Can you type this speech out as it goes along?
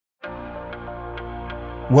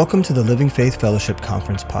Welcome to the Living Faith Fellowship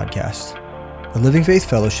Conference podcast. The Living Faith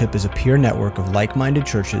Fellowship is a peer network of like-minded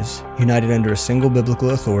churches united under a single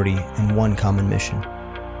biblical authority and one common mission.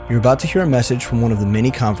 You're about to hear a message from one of the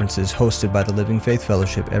many conferences hosted by the Living Faith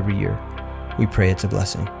Fellowship every year. We pray it's a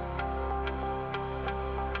blessing.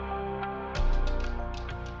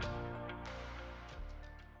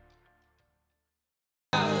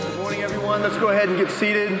 Good morning, everyone. Let's go ahead and get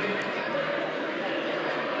seated.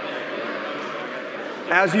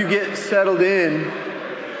 As you get settled in,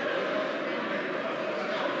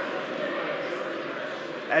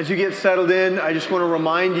 I just want to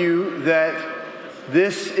remind you that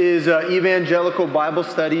this is Evangelical Bible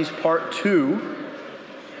Studies Part 2,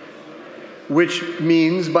 which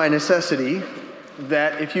means by necessity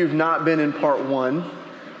that if you've not been in Part 1,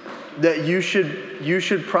 that you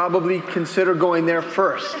should probably consider going there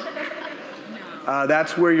first.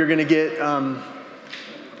 That's where you're going to get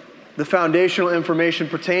the foundational information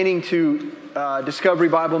pertaining to Discovery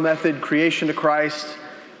Bible Method, Creation to Christ,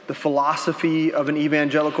 the philosophy of an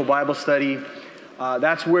evangelical Bible study.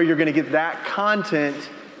 That's where you're going to get that content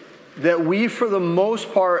that we, for the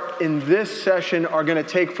most part, in this session are going to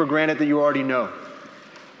take for granted that you already know.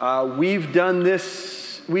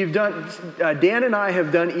 Dan and I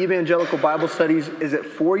have done evangelical Bible studies, is it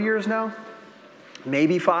 4 years now?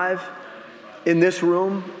 Maybe 5? In this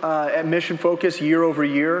room at Mission Focus year over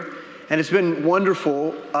year. And it's been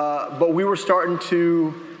wonderful, but we were starting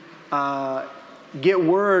to get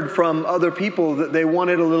word from other people that they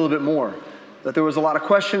wanted a little bit more. That there was a lot of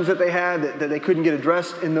questions that they had that they couldn't get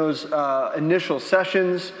addressed in those initial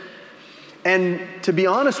sessions. And to be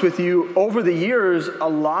honest with you, over the years, a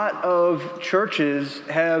lot of churches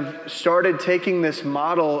have started taking this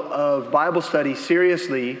model of Bible study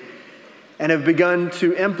seriously and have begun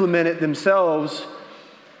to implement it themselves.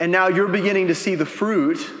 And now you're beginning to see the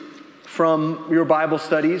fruit from your Bible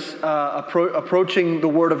studies, approaching the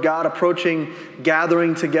Word of God, approaching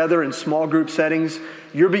gathering together in small group settings.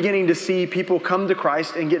 You're beginning to see people come to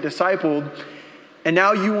Christ and get discipled. And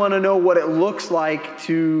now you want to know what it looks like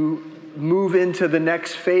to move into the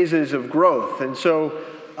next phases of growth. And so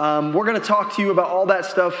we're going to talk to you about all that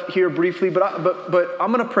stuff here briefly, but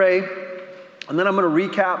I'm going to pray, and then I'm going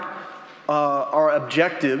to recap our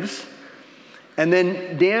objectives. And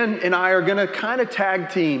then Dan and I are going to kind of tag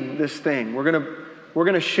team this thing. We're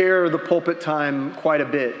going to share the pulpit time quite a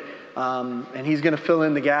bit. And he's going to fill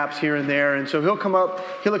in the gaps here and there. And so he'll come up,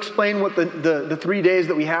 he'll explain what the 3 days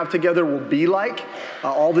that we have together will be like,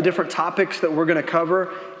 all the different topics that we're going to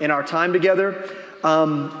cover in our time together.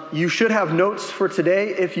 You should have notes for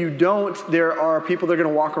today. If you don't, there are people that are going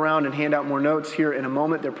to walk around and hand out more notes here in a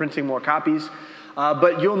moment. They're printing more copies.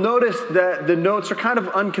 But you'll notice that the notes are kind of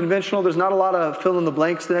unconventional. There's not a lot of fill in the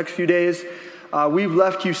blanks the next few days. We've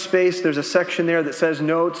left you space. There's a section there that says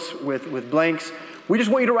notes with blanks. We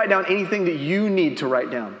just want you to write down anything that you need to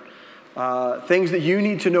write down. Things that you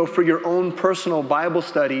need to know for your own personal Bible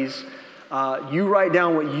studies. You write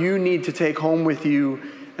down what you need to take home with you,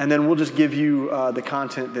 and then we'll just give you the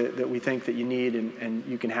content that we think that you need, and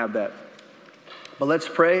you can have that. But let's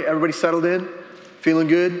pray. Everybody settled in? Feeling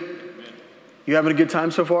good? You having a good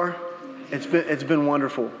time so far? It's been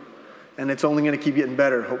wonderful, and it's only going to keep getting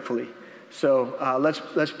better, hopefully. So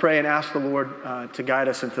let's pray and ask the Lord to guide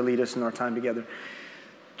us and to lead us in our time together.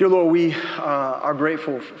 Dear Lord, we are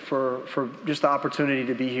grateful for just the opportunity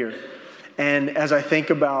to be here. And as I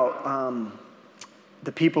think about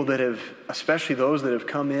the people that have, especially those that have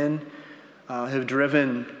come in, have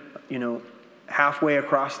driven, halfway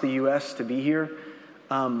across the U.S. to be here,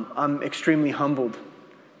 I'm extremely humbled.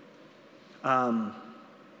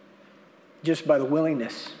 Just by the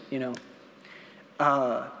willingness,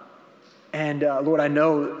 And Lord, I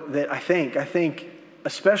know that I think,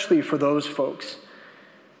 especially for those folks,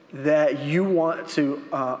 that you want to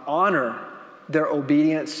honor their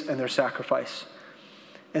obedience and their sacrifice.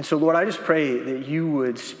 And so, Lord, I just pray that you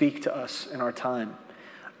would speak to us in our time.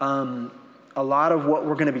 A lot of what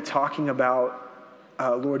we're going to be talking about,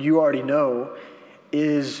 Lord, you already know,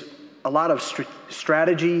 is a lot of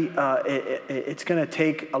strategy. It's going to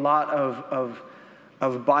take a lot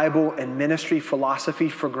of Bible and ministry philosophy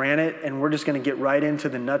for granted, and we're just going to get right into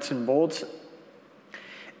the nuts and bolts.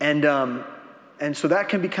 And so that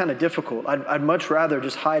can be kind of difficult. I'd much rather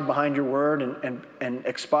just hide behind your word and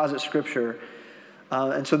exposit Scripture.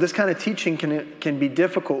 And so this kind of teaching can be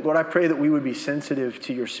difficult. Lord, I pray that we would be sensitive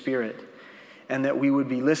to your Spirit, and that we would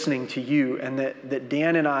be listening to you, and that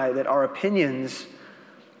Dan and I, that our opinions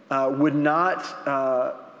would not,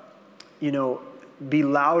 be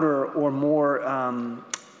louder or more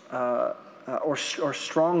or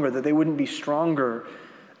stronger, that they wouldn't be stronger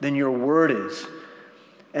than your word is.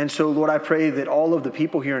 And so, Lord, I pray that all of the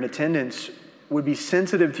people here in attendance would be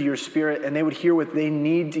sensitive to your Spirit, and they would hear what they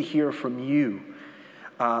need to hear from you.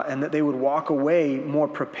 And that they would walk away more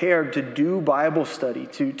prepared to do Bible study,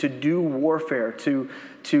 to do warfare, to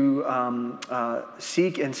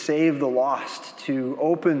seek and save the lost, to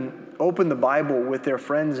open the Bible with their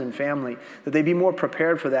friends and family, that they'd be more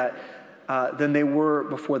prepared for that than they were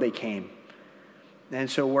before they came. And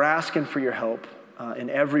so we're asking for your help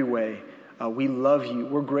in every way. We love you.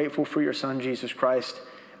 We're grateful for your Son, Jesus Christ.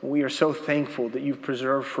 We are so thankful that you've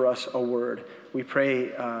preserved for us a word. We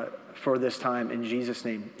pray for this time in Jesus'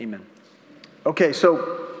 name, amen. Okay,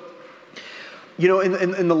 so,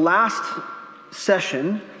 in the last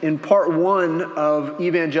session, in part 1 of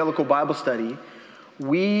Evangelical Bible Study,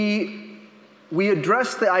 we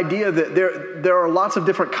addressed the idea that there are lots of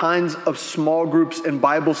different kinds of small groups and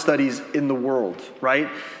Bible studies in the world, right?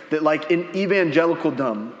 That like in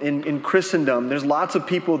evangelicaldom, in Christendom, there's lots of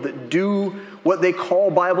people that do what they call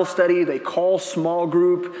Bible study, they call small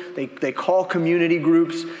group, they call community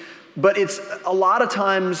groups. But it's a lot of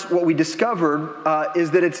times what we discovered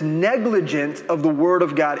is that it's negligent of the Word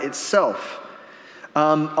of God itself.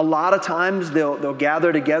 A lot of times they'll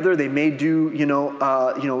gather together. They may do,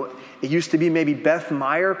 it used to be maybe Beth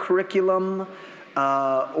Meyer curriculum,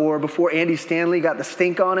 or before Andy Stanley got the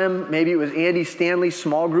stink on him, maybe it was Andy Stanley's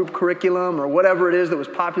small group curriculum or whatever it is that was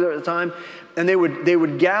popular at the time. And they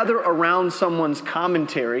would gather around someone's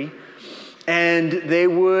commentary, and they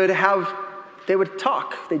would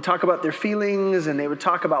talk. They'd talk about their feelings, and they would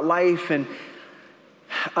talk about life, and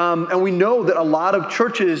we know that a lot of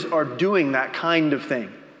churches are doing that kind of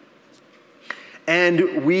thing.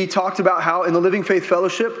 And we talked about how in the Living Faith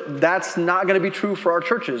Fellowship, that's not going to be true for our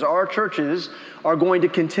churches. Our churches are going to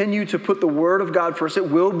continue to put the Word of God first. It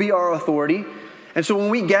will be our authority. And so when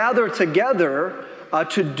we gather together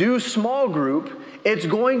to do small group, it's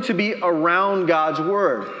going to be around God's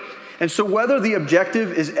Word. And so whether the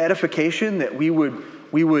objective is edification, that we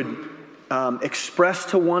would express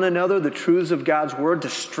to one another the truths of God's Word, to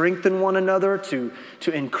strengthen one another, to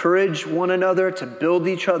encourage one another, to build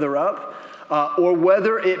each other up, or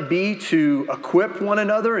whether it be to equip one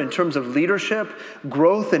another in terms of leadership,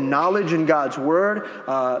 growth and knowledge in God's Word,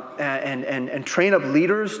 and train up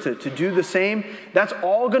leaders to do the same, that's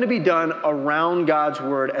all going to be done around God's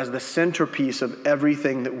Word as the centerpiece of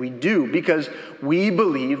everything that we do, because we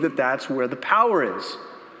believe that that's where the power is,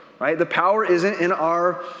 right? The power isn't in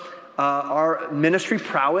our ministry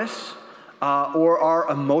prowess, or our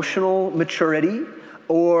emotional maturity,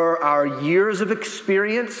 or our years of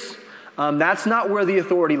experience. That's not where the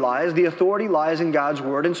authority lies. The authority lies in God's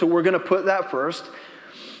Word, and so we're going to put that first.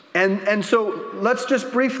 And so let's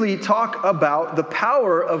just briefly talk about the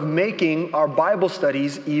power of making our Bible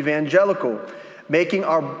studies evangelical, making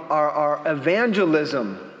our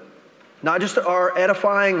evangelism, not just our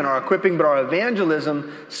edifying and our equipping, but our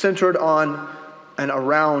evangelism centered on and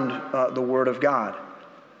around the Word of God.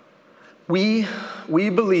 We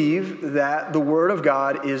believe that the Word of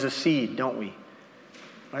God is a seed, don't we?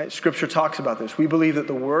 Right? Scripture talks about this. We believe that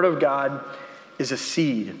the Word of God is a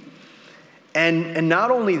seed. And not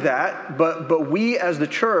only that, but we as the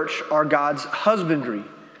church are God's husbandry.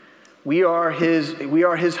 We are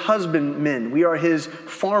his husbandmen. We are his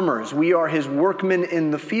farmers. We are his workmen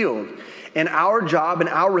in the field. And our job and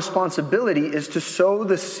our responsibility is to sow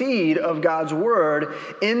the seed of God's Word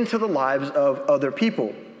into the lives of other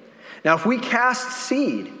people. Now, if we cast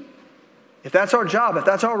seed, if that's our job, if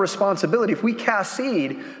that's our responsibility, if we cast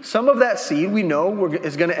seed, some of that seed we know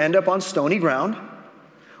is going to end up on stony ground.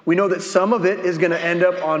 We know that some of it is going to end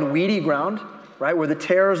up on weedy ground, right, where the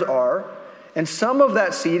tares are. And some of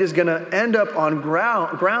that seed is going to end up on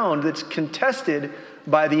ground that's contested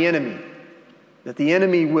by the enemy, that the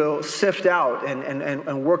enemy will sift out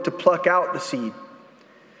and work to pluck out the seed.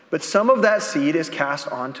 But some of that seed is cast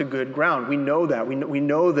onto good ground. We know that. We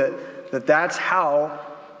know that that's how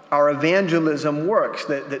our evangelism works,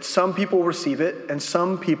 that some people receive it and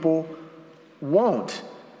some people won't.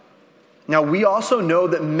 Now, we also know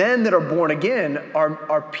that men that are born again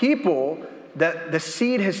are people that the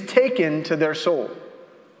seed has taken to their soul.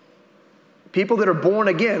 People that are born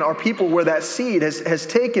again are people where that seed has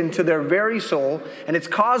taken to their very soul, and it's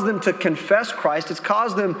caused them to confess Christ. It's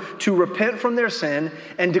caused them to repent from their sin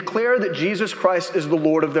and declare that Jesus Christ is the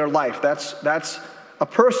Lord of their life. That's a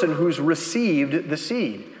person who's received the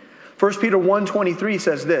seed. 1 Peter 1:23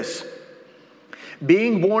 says this,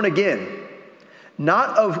 being born again,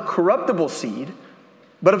 not of corruptible seed,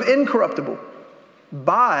 but of incorruptible,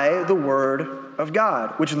 by the word of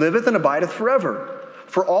God, which liveth and abideth forever.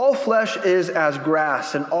 For all flesh is as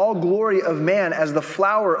grass, and all glory of man as the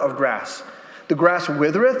flower of grass. The grass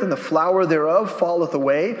withereth, and the flower thereof falleth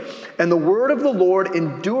away, and the word of the Lord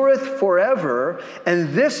endureth forever.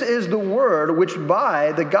 And this is the word which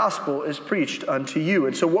by the gospel is preached unto you.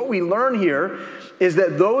 And so what we learn here is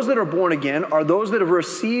that those that are born again are those that have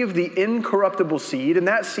received the incorruptible seed, and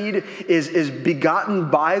that seed is begotten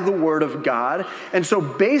by the word of God. And so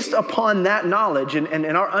based upon that knowledge and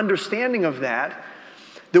our understanding of that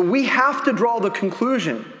we have to draw the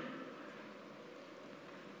conclusion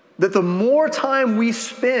that the more time we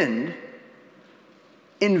spend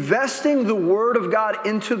investing the word of God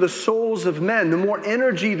into the souls of men, the more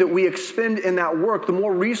energy that we expend in that work, the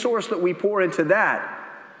more resource that we pour into that,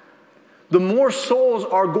 the more souls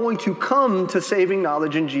are going to come to saving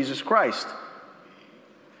knowledge in Jesus Christ.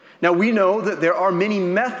 Now, we know that there are many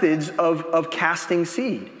methods of casting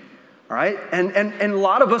seed, all right? And a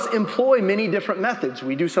lot of us employ many different methods.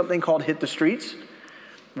 We do something called Hit the Streets,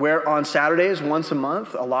 where on Saturdays, once a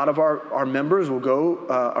month, a lot of our members will go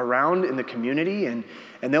around in the community and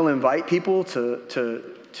they'll invite people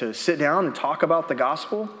to sit down and talk about the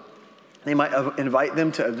gospel. They might invite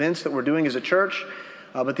them to events that we're doing as a church,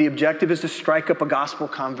 but the objective is to strike up a gospel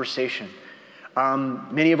conversation.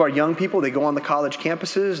 Many of our young people, they go on the college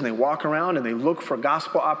campuses and they walk around and they look for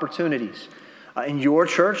gospel opportunities. In your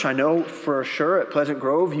church, I know for sure at Pleasant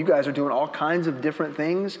Grove, you guys are doing all kinds of different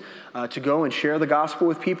things to go and share the gospel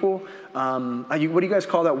with people. What do you guys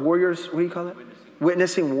call that? Warriors? What do you call that?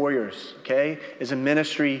 Witnessing Warriors, okay, is a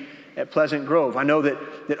ministry at Pleasant Grove. I know that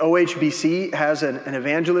OHBC has an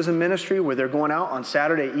evangelism ministry where they're going out on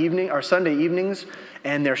Saturday evening or Sunday evenings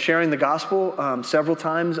and they're sharing the gospel several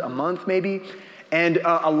times a month maybe. And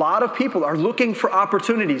a lot of people are looking for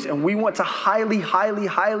opportunities, and we want to highly, highly,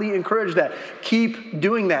 highly encourage that. Keep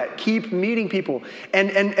doing that. Keep meeting people.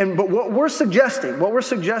 But what we're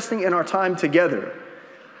suggesting in our time together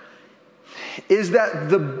is that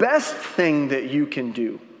the best thing that you can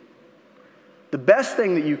do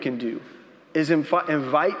is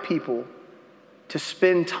invite people to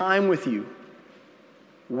spend time with you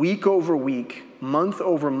week over week, month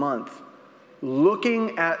over month,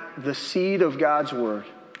 looking at the seed of God's word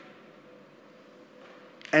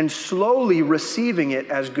and slowly receiving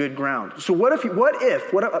it as good ground. So what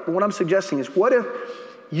I'm suggesting is, what if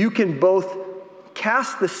you can both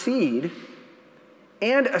cast the seed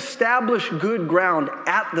and establish good ground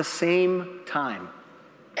at the same time?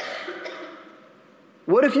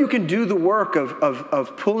 What if you can do the work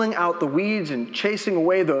of pulling out the weeds and chasing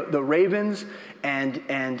away the ravens and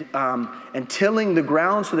tilling the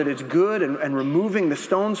ground so that it's good and removing the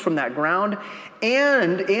stones from that ground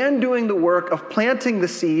and doing the work of planting the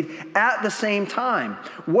seed at the same time?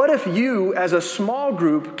 What if you as a small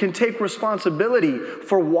group can take responsibility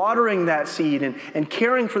for watering that seed and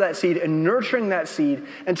caring for that seed and nurturing that seed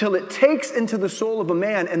until it takes into the soul of a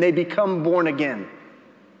man and they become born again?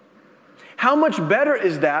 How much better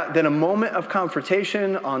is that than a moment of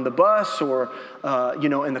confrontation on the bus or,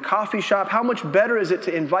 in the coffee shop? How much better is it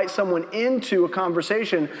to invite someone into a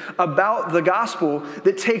conversation about the gospel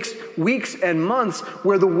that takes weeks and months,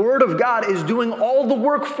 where the word of God is doing all the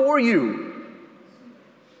work for you?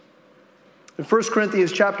 In 1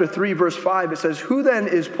 Corinthians chapter 3, verse 5, it says, "Who then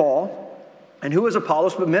is Paul, and who is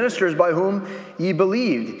Apollos, but ministers by whom ye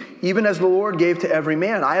believed, even as the Lord gave to every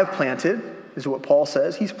man? I have planted," is what Paul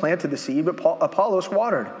says. He's planted the seed, but Apollos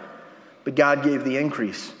watered. But God gave the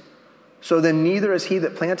increase. So then neither is he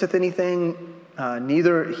that planteth anything,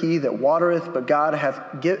 neither he that watereth, but God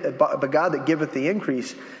that giveth the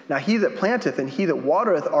increase. Now he that planteth and he that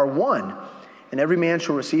watereth are one, and every man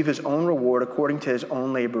shall receive his own reward according to his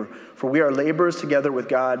own labor. For we are laborers together with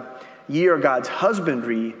God. Ye are God's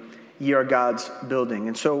husbandry, ye are God's building.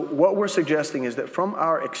 And so what we're suggesting is that from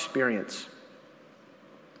our experience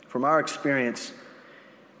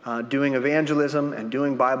doing evangelism and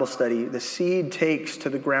doing Bible study, the seed takes to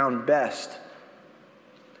the ground best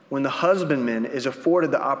when the husbandman is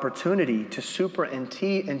afforded the opportunity to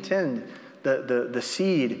superintend the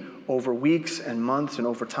seed over weeks and months and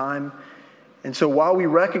over time. And so while we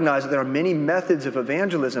recognize that there are many methods of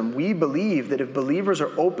evangelism, we believe that if believers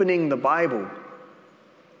are opening the Bible,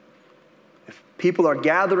 if people are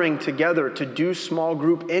gathering together to do small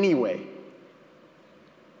group anyway,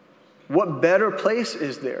 what better place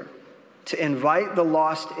is there to invite the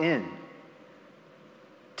lost in,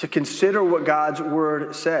 to consider what God's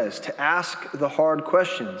word says, to ask the hard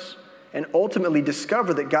questions, and ultimately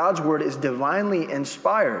discover that God's word is divinely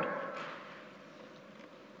inspired?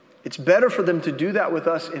 It's better for them to do that with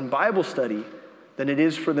us in Bible study than it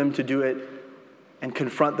is for them to do it and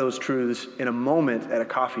confront those truths in a moment at a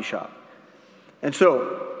coffee shop. And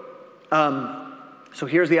so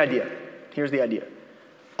here's the idea.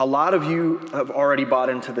 a lot of you have already bought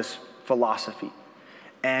into this philosophy.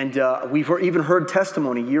 And we've even heard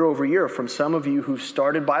testimony year over year from some of you who've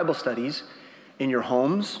started Bible studies in your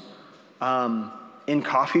homes, in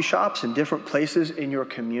coffee shops, in different places in your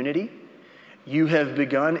community. You have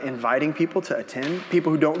begun inviting people to attend,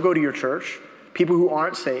 people who don't go to your church, people who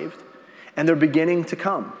aren't saved, and they're beginning to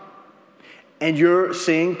come. And you're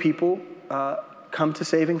seeing people come to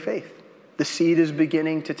saving faith. The seed is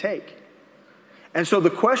beginning to take. And so the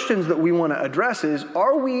questions that we want to address is,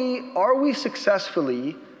 are we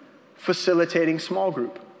successfully facilitating small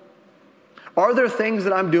group? Are there things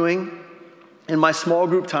that I'm doing in my small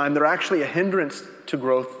group time that are actually a hindrance to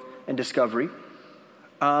growth and discovery?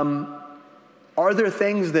 Are there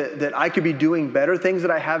things that I could be doing better, things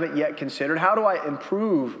that I haven't yet considered? How do I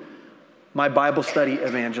improve my Bible study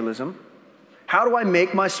evangelism? How do I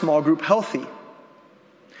make my small group healthy?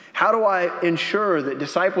 How do I ensure that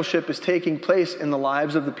discipleship is taking place in the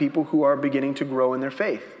lives of the people who are beginning to grow in their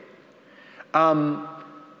faith?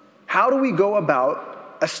 How do we go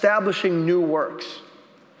about establishing new works?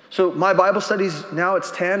 So my Bible studies, now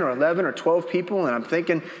it's 10 or 11 or 12 people, and I'm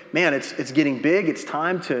thinking, man, it's getting big. It's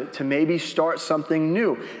time to maybe start something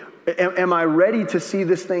new. Am I ready to see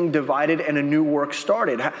this thing divided and a new work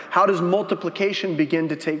started? How does multiplication begin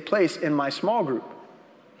to take place in my small group?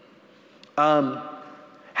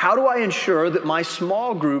 How do I ensure that my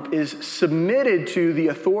small group is submitted to the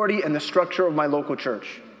authority and the structure of my local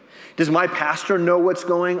church? Does my pastor know what's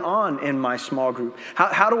going on in my small group?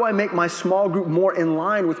 How do I make my small group more in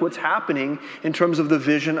line with what's happening in terms of the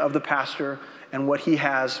vision of the pastor and what he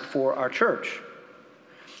has for our church?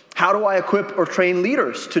 How do I equip or train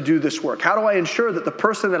leaders to do this work? How do I ensure that the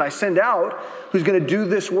person that I send out who's going to do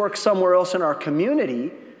this work somewhere else in our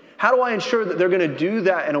community, how do I ensure that they're going to do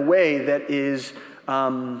that in a way that is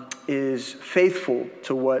faithful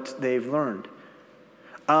to what they've learned?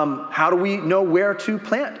 How do we know where to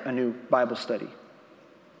plant a new Bible study?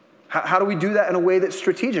 How do we do that in a way that's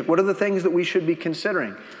strategic? What are the things that we should be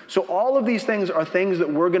considering? So all of these things are things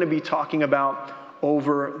that we're going to be talking about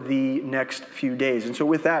over the next few days. And so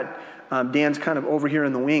with that, Dan's kind of over here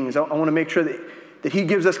in the wings. I want to make sure that he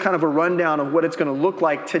gives us kind of a rundown of what it's going to look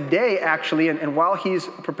like today, actually. And while he's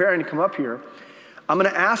preparing to come up here, I'm going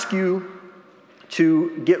to ask you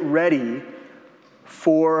to get ready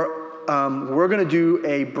for, we're going to do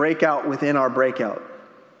a breakout within our breakout,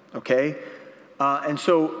 okay? And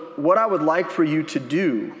so what I would like for you to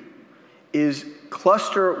do is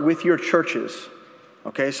cluster with your churches,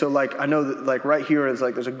 okay? So like, I know that like right here is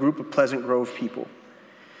like, there's a group of Pleasant Grove people.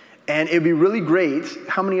 And it'd be really great,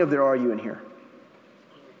 how many of there are you in here?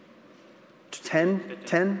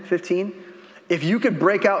 10, 15? If you could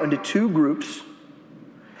break out into two groups,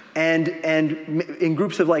 and in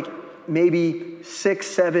groups of like maybe 6,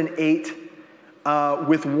 7, 8,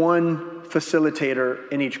 with one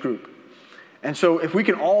facilitator in each group. And so if we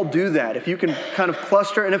can all do that, if you can kind of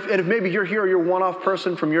cluster, and if maybe you're here, you're a one-off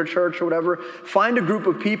person from your church or whatever, find a group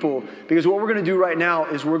of people, because what we're going to do right now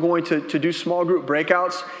is we're going to do small group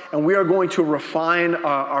breakouts, and we are going to refine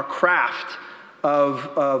our craft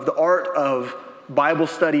of the art of Bible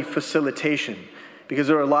study facilitation. Because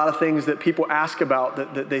there are a lot of things that people ask about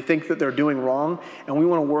that they think that they're doing wrong, and we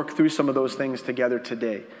want to work through some of those things together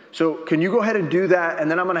today. So can you go ahead and do that, and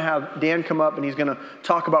then I'm going to have Dan come up, and he's going to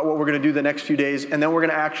talk about what we're going to do the next few days, and then we're going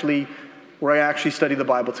to actually study the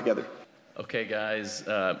Bible together. Okay, guys.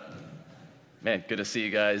 Man, good to see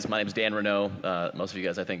you guys. My name's Dan Reneau. Most of you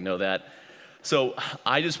guys, I think, know that. So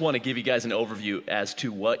I just want to give you guys an overview as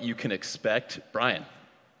to what you can expect. Brian,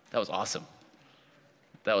 that was awesome.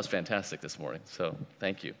 That was fantastic this morning, so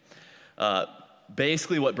thank you.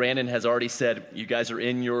 Basically what Brandon has already said, you guys are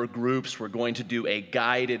in your groups. We're going to do a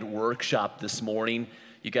guided workshop this morning.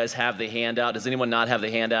 You guys have the handout. Does anyone not have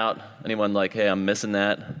the handout? Anyone like, hey, I'm missing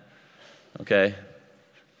that? Okay.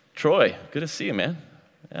 Troy, good to see you, man.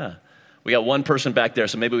 Yeah. We got one person back there,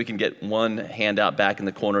 so maybe we can get one handout back in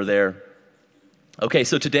the corner there. Okay,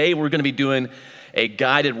 so today we're going to be doing a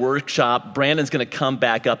guided workshop. Brandon's going to come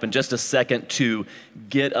back up in just a second to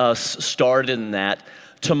get us started in that.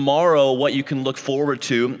 Tomorrow, what you can look forward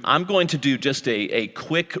to, I'm going to do just a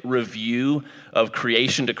quick review of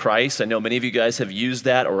Creation to Christ. I know many of you guys have used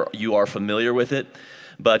that or you are familiar with it,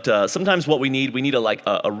 but sometimes what we need a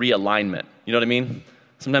realignment. You know what I mean?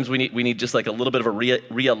 Sometimes we need just like a little bit of a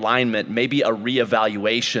realignment, maybe a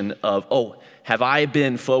reevaluation of, have I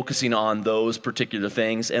been focusing on those particular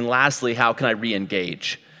things? And lastly, how can I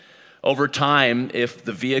re-engage? Over time, if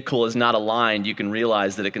the vehicle is not aligned, you can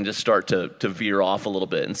realize that it can just start to veer off a little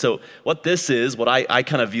bit. And so what I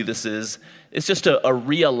kind of view this is it's just a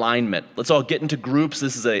realignment. Let's all get into groups.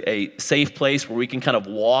 This is a safe place where we can kind of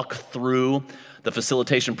walk through the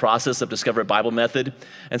facilitation process of Discover Bible Method.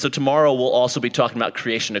 And so tomorrow we'll also be talking about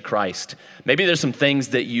creation to Christ. Maybe there's some things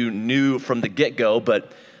that you knew from the get-go,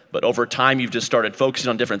 but over time you've just started focusing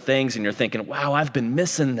on different things and you're thinking, wow, I've been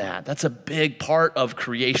missing that. That's a big part of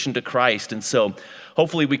creation to Christ. And so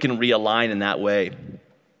hopefully we can realign in that way.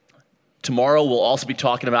 Tomorrow we'll also be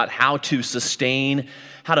talking about how to sustain,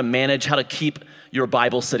 how to manage, how to keep your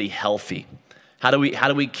Bible study healthy. How do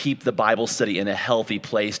we keep the Bible study in a healthy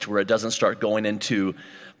place to where it doesn't start going into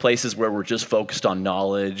places where we're just focused on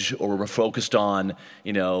knowledge or we're focused on,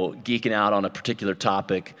 geeking out on a particular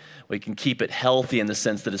topic. We can keep it healthy in the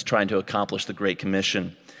sense that it's trying to accomplish the Great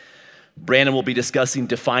Commission. Brandon will be discussing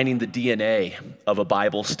defining the DNA of a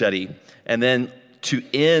Bible study. And then to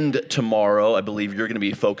end tomorrow, I believe you're going to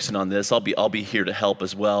be focusing on this. I'll be here to help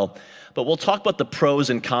as well. But we'll talk about the pros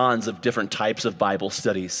and cons of different types of Bible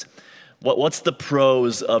studies. What's the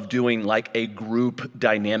pros of doing like a group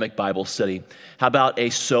dynamic Bible study? How about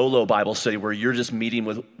a solo Bible study where you're just meeting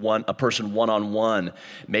with a person one-on-one?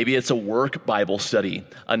 Maybe it's a work Bible study,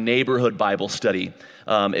 a neighborhood Bible study.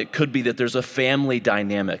 It could be that there's a family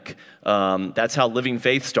dynamic. That's how Living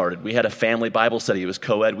Faith started. We had a family Bible study. It was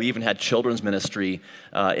co-ed. We even had children's ministry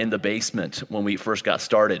in the basement when we first got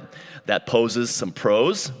started. That poses some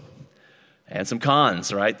pros and some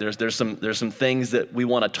cons, right? There's some things that we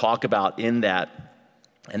want to talk about in that.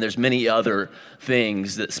 And there's many other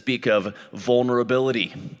things that speak of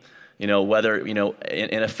vulnerability. Whether,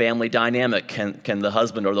 in a family dynamic, can the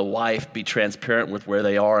husband or the wife be transparent with where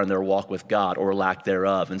they are in their walk with God or lack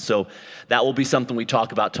thereof? And so that will be something we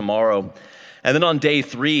talk about tomorrow. And then on day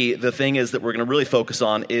 3, the thing is that we're going to really focus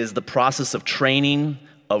on is the process of training,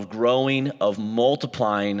 of growing, of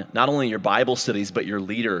multiplying, not only your Bible studies, but your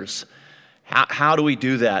leaders. How do we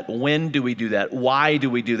do that? When do we do that? Why do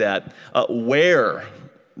we do that? Where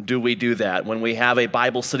do we do that? When we have a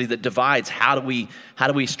Bible study that divides, how do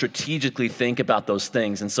we strategically think about those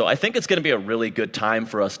things? And so I think it's going to be a really good time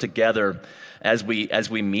for us together as we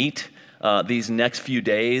meet these next few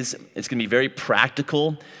days. It's going to be very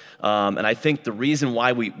practical, and I think the reason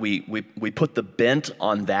why we put the bent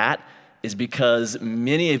on that is because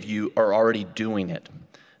many of you are already doing it.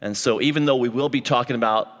 And so even though we will be talking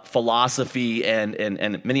about philosophy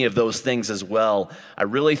and many of those things as well, I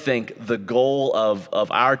really think the goal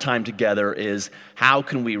of our time together is how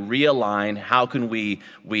can we realign, how can we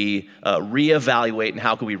reevaluate, and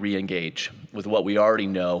how can we reengage with what we already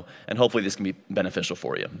know, and hopefully this can be beneficial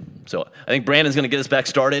for you. So I think Brandon's going to get us back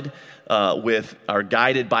started with our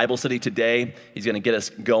guided Bible study today. He's going to get us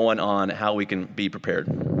going on how we can be prepared.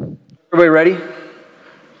 Everybody ready?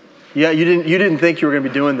 Yeah, you didn't think you were going to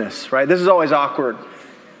be doing this, right? This is always awkward,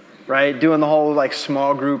 right? Doing the whole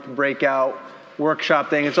small group breakout workshop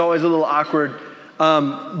thing. It's always a little awkward,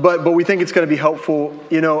 but we think it's going to be helpful.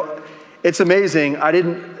 It's amazing.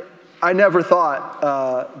 I never thought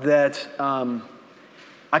that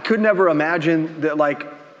I could never imagine that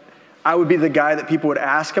I would be the guy that people would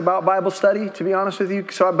ask about Bible study, to be honest with you.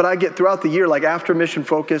 But I get throughout the year, after Mission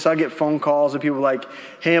Focus, I get phone calls of people like,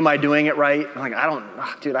 hey, am I doing it right? I'm like, I don't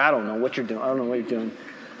know what you're doing. I don't know what you're doing.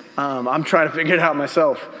 I'm trying to figure it out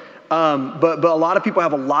myself. But a lot of people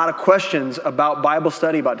have a lot of questions about Bible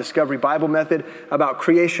study, about Discovery Bible Method, about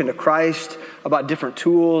creation to Christ, about different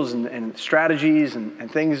tools and strategies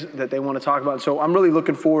and things that they want to talk about. And so I'm really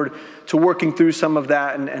looking forward to working through some of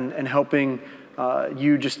that and helping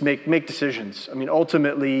you just make decisions. I mean,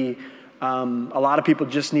 ultimately, a lot of people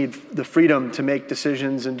just need the freedom to make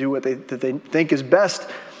decisions and do what they think is best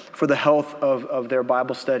for the health of their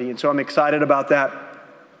Bible study. And so I'm excited about that.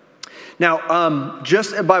 Now,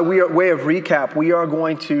 just by way of recap, we are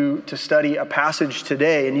going to study a passage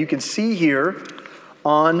today. And you can see here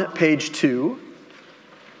on page 2,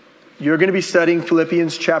 you're going to be studying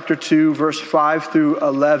Philippians chapter 2, verse 5 through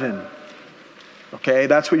 11. Okay,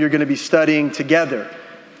 that's what you're going to be studying together.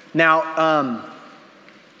 Now,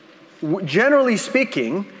 generally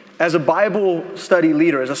speaking, as a Bible study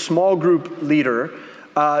leader, as a small group leader,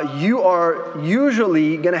 you are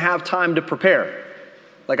usually going to have time to prepare.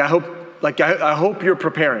 I hope you're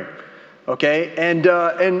preparing. Okay, and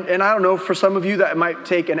I don't know, for some of you that might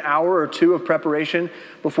take an hour or two of preparation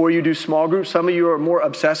before you do small groups. Some of you are more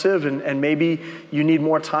obsessive and maybe you need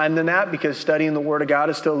more time than that because studying the Word of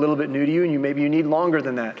God is still a little bit new to you and maybe you need longer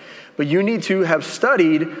than that. But you need to have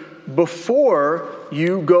studied before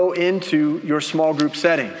you go into your small group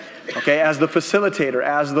setting, okay, as the facilitator,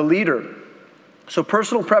 as the leader. So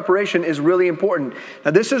personal preparation is really important.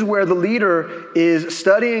 Now, this is where the leader is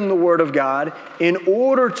studying the Word of God in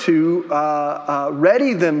order to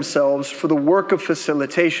ready themselves for the work of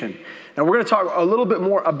facilitation. Now, we're going to talk a little bit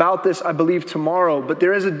more about this, I believe, tomorrow, but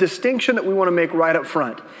there is a distinction that we want to make right up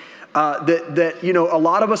front. That a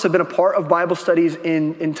lot of us have been a part of Bible studies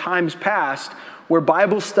in times past where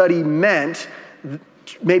Bible study meant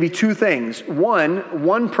maybe two things.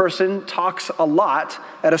 One person talks a lot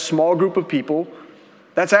at a small group of people.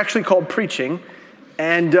 That's actually called preaching.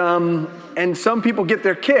 And some people get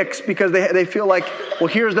their kicks because they feel like, well,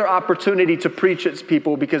 here's their opportunity to preach at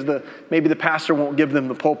people because maybe the pastor won't give them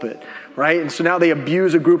the pulpit, right? And so now they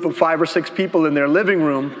abuse a group of 5 or 6 people in their living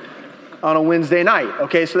room on a Wednesday night,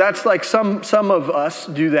 okay? So that's like some of us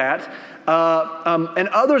do that. And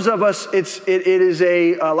others of us, it is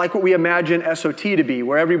like what we imagine SOT to be,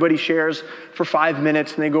 where everybody shares for 5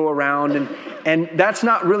 minutes and they go around, and that's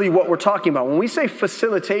not really what we're talking about. When we say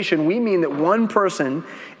facilitation, we mean that one person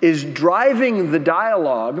is driving the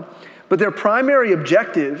dialogue, but their primary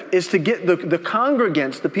objective is to get the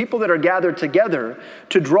congregants, the people that are gathered together,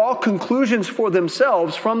 to draw conclusions for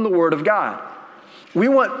themselves from the Word of God. We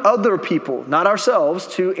want other people, not ourselves,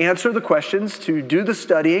 to answer the questions, to do the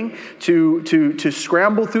studying, to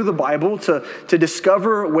scramble through the Bible, to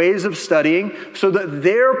discover ways of studying so that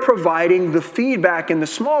they're providing the feedback in the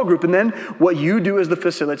small group. And then what you do as the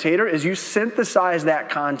facilitator is you synthesize that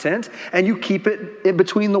content and you keep it in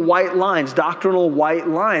between the white lines, doctrinal white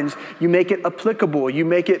lines. You make it applicable. You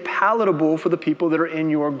make it palatable for the people that are in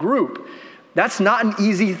your group. That's not an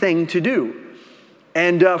easy thing to do.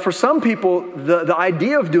 And for some people, the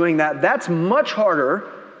idea of doing that's much harder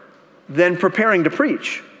than preparing to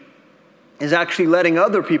preach, is actually letting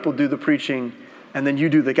other people do the preaching and then you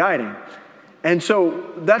do the guiding. And so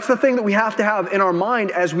that's the thing that we have to have in our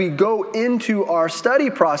mind as we go into our study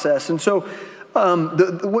process. And so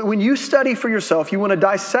when you study for yourself, you want to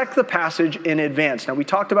dissect the passage in advance. Now, we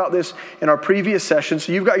talked about this in our previous session,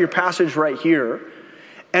 so you've got your passage right here.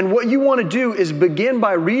 And what you want to do is begin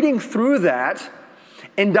by reading through that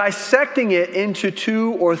and dissecting it into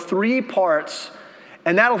 2 or 3 parts,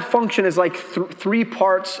 and that'll function as like 3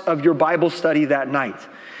 parts of your Bible study that night.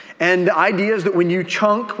 And the idea is that when you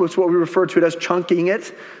chunk, which is what we refer to it as chunking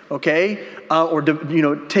it, okay, or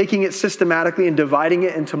taking it systematically and dividing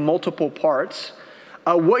it into multiple parts,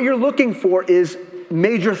 what you're looking for is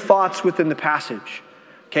major thoughts within the passage,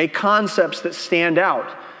 okay, concepts that stand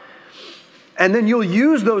out. And then you'll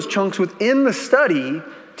use those chunks within the study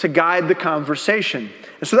to guide the conversation.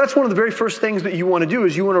 And so that's one of the very first things that you want to do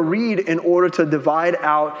is you want to read in order to divide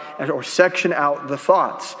out or section out the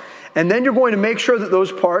thoughts. And then you're going to make sure that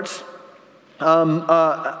those parts,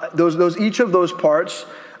 each of those parts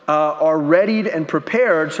are readied and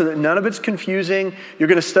prepared so that none of it's confusing. You're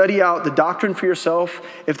going to study out the doctrine for yourself.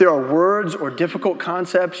 If there are words or difficult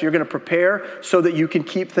concepts, you're going to prepare so that you can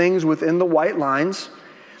keep things within the white lines.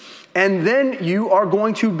 And then you are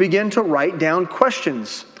going to begin to write down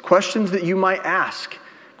questions that you might ask,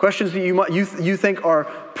 questions that you think are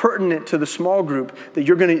pertinent to the small group that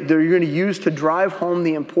you're going to use to drive home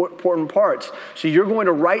the important parts. So you're going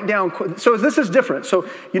to write down. So this is different. So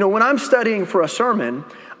when I'm studying for a sermon,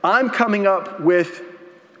 I'm coming up with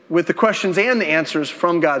the questions and the answers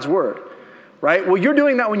from God's Word, right? Well, you're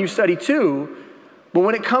doing that when you study too, but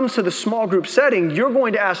when it comes to the small group setting, you're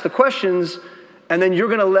going to ask the questions. And then you're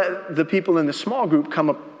going to let the people in the small group come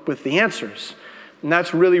up with the answers. And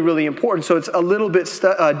that's really, really important. So it's a little bit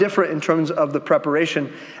different in terms of the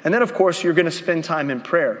preparation. And then, of course, you're going to spend time in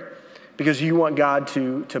prayer because you want God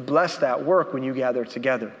to bless that work when you gather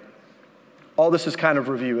together. All this is kind of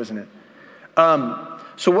review, isn't it?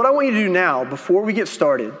 So what I want you to do now, before we get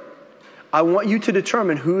started, I want you to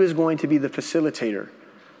determine who is going to be the facilitator,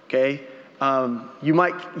 okay? You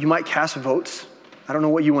might cast votes. I don't know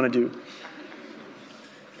what you want to do.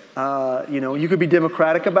 You could be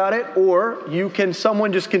democratic about it, or you can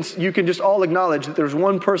just all acknowledge that there's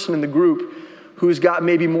one person in the group who's got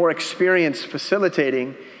maybe more experience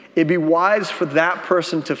facilitating. It'd be wise for that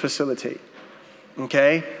person to facilitate,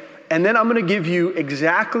 okay? And then I'm going to give you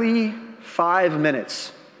exactly 5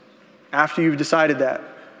 minutes after you've decided that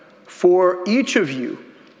for each of you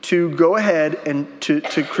to go ahead and to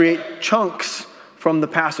create chunks from the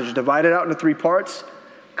passage, divide it out into 3 parts.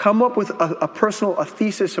 Come up with a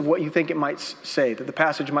thesis of what you think it might say, that the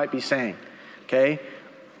passage might be saying, okay?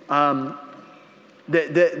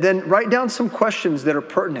 Then write down some questions that are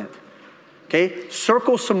pertinent, okay?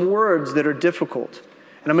 Circle some words that are difficult.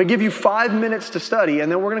 And I'm going to give you 5 minutes to study,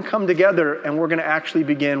 and then we're going to come together and we're going to actually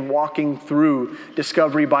begin walking through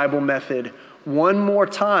Discovery Bible Method one more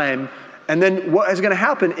time And then what is going to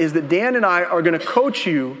happen is that Dan and I are going to coach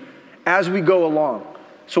you as we go along.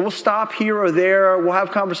 So we'll stop here or there. We'll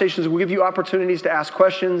have conversations. We'll give you opportunities to ask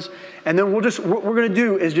questions. And then what we're going to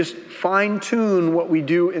do is just fine tune what we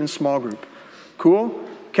do in small group. Cool?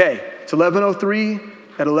 Okay. It's 11:03.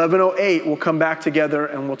 At 11:08, we'll come back together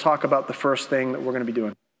and we'll talk about the first thing that we're going to be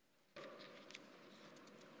doing.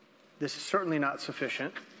 This is certainly not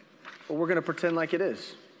sufficient, but we're going to pretend like it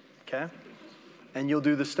is. Okay? And you'll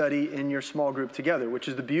do the study in your small group together, which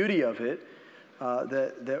is the beauty of it.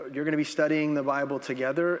 That you're going to be studying the Bible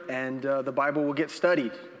together, and the Bible will get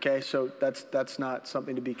studied, okay? So that's not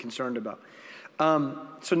something to be concerned about.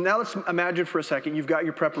 So now let's imagine for a second you've got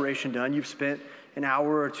your preparation done. You've spent an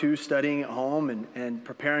hour or two studying at home and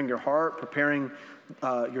preparing your heart, preparing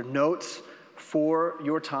your notes for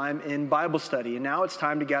your time in Bible study. And now it's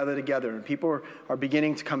time to gather together. And people are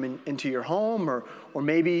beginning to come into your home, or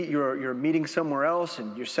maybe you're meeting somewhere else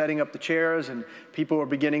and you're setting up the chairs and people are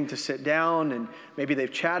beginning to sit down, and maybe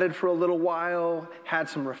they've chatted for a little while, had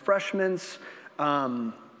some refreshments,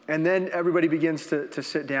 and then everybody begins to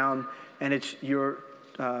sit down, and it's your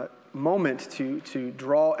moment to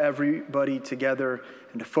draw everybody together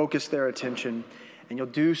and to focus their attention. And you'll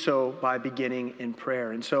do so by beginning in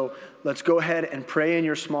prayer. And so let's go ahead and pray in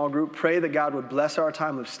your small group. Pray that God would bless our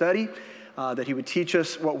time of study, that he would teach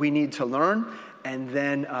us what we need to learn, and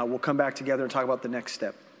then we'll come back together and talk about the next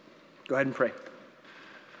step. Go ahead and pray.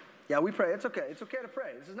 Yeah, we pray. It's okay. It's okay to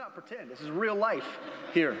pray. This is not pretend. This is real life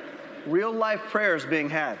here. Real life prayers being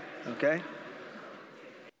had, okay?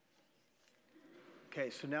 Okay,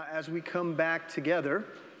 so now as we come back together,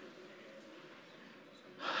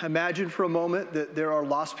 imagine for a moment that there are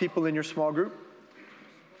lost people in your small group.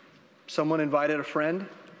 Someone invited a friend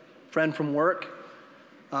from work.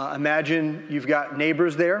 Imagine you've got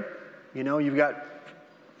neighbors there. You know, you've got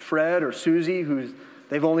Fred or Susie,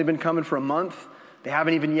 they've only been coming for a month. They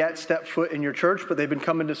haven't even yet stepped foot in your church, but they've been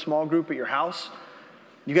coming to small group at your house.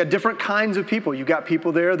 You've got different kinds of people. You've got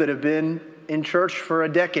people there that have been in church for a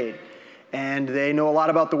decade, and they know a lot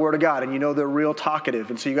about the Word of God, and you know they're real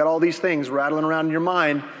talkative. And so you got all these things rattling around in your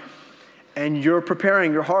mind, and you're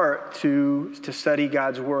preparing your heart to study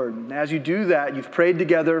God's Word. And as you do that, you've prayed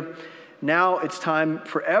together. Now it's time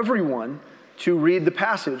for everyone to read the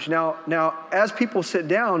passage. Now, as people sit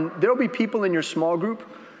down, there'll be people in your small group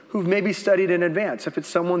who've maybe studied in advance. If it's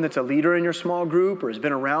someone that's a leader in your small group or has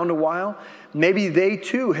been around a while, maybe they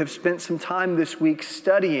too have spent some time this week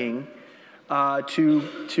studying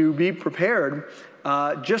to be prepared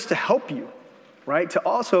just to help you, right? To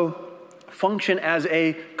also function as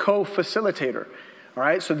a co-facilitator, all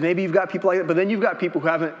right? So maybe you've got people like that, but then you've got people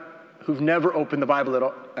who've never opened the Bible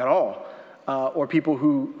at all, or people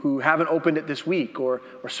who haven't opened it this week, or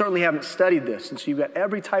certainly haven't studied this. And so you've got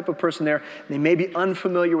every type of person there. They may be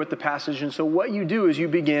unfamiliar with the passage, and so what you do is you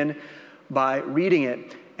begin by reading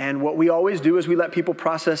it. And what we always do is we let people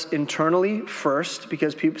process internally first,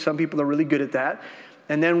 because some people are really good at that.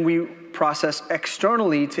 And then we process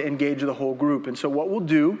externally to engage the whole group. And so what we'll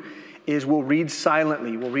do is we'll read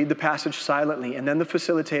silently. We'll read the passage silently. And then the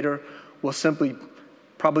facilitator will simply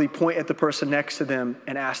probably point at the person next to them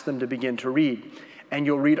and ask them to begin to read. And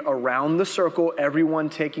you'll read around the circle, everyone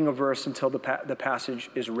taking a verse until the passage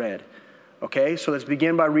is read. Okay, so let's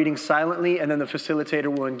begin by reading silently, and then the facilitator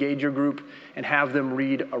will engage your group and have them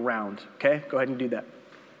read around. Okay, go ahead and do that.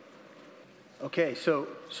 Okay, so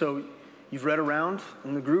you've read around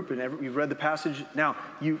in the group, and you've read the passage. Now,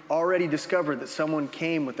 you've already discovered that someone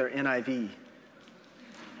came with their NIV.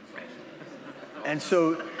 And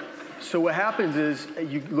so what happens is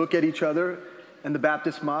you look at each other, and the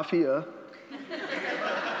Baptist Mafia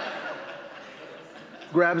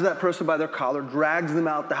grabs that person by their collar, drags them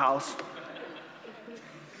out the house.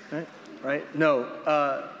 Right? No.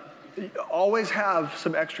 Always have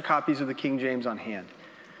some extra copies of the King James on hand.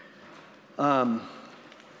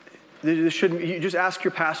 You just ask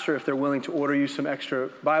your pastor if they're willing to order you some extra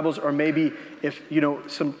Bibles, or maybe if,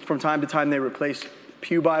 from time to time they replace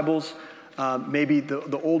pew Bibles, maybe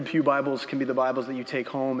the old pew Bibles can be the Bibles that you take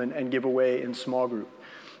home and give away in small group.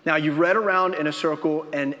 Now, you've read around in a circle,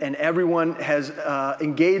 and everyone has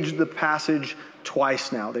engaged the passage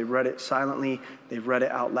twice now. They've read it silently. They've read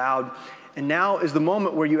it out loud. And now is the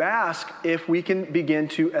moment where you ask if we can begin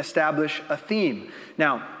to establish a theme.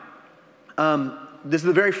 Now, this is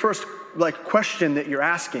the very first question that you're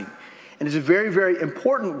asking. And it's a very, very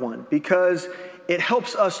important one, because it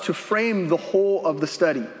helps us to frame the whole of the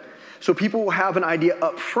study. So people will have an idea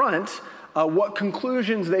up front what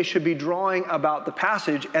conclusions they should be drawing about the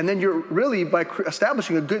passage. And then you're really, by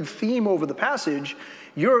establishing a good theme over the passage,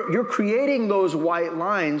 you're creating those white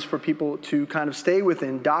lines for people to kind of stay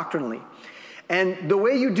within doctrinally. And the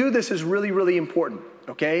way you do this is really, really important,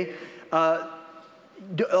 okay?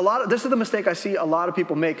 This is the mistake I see a lot of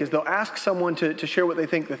people make, is they'll ask someone to share what they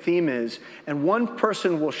think the theme is, and one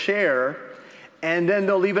person will share, and then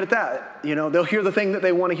they'll leave it at that. You know, they'll hear the thing that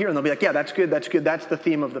they want to hear, and they'll be like, yeah, that's good, that's the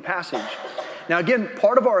theme of the passage. Now again,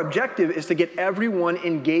 part of our objective is to get everyone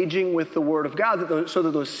engaging with the Word of God so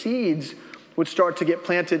that those seeds would start to get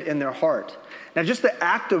planted in their heart. Now just the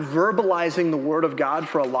act of verbalizing the Word of God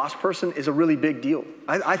for a lost person is a really big deal.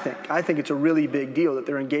 I think it's a really big deal that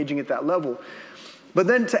they're engaging at that level. But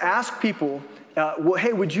then to ask people, well,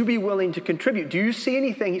 hey, would you be willing to contribute? Do you see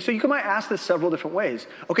anything? So you might ask this several different ways.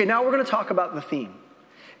 Okay, now we're going to talk about the theme.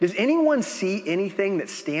 Does anyone see anything that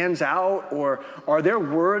stands out? Or are there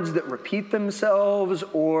words that repeat themselves?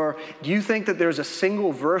 Or do you think that there's a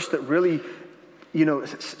single verse that really,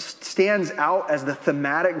 stands out as the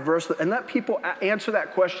thematic verse? And let people answer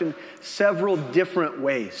that question several different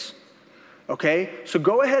ways. Okay? So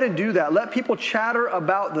go ahead and do that. Let people chatter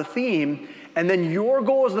about the theme. And then your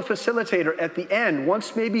goal as the facilitator at the end,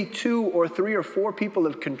 once maybe 2 or 3 or 4 people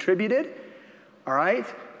have contributed, all right?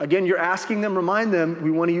 Again, you're asking them, remind them,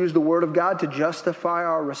 we want to use the Word of God to justify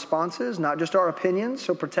our responses, not just our opinions,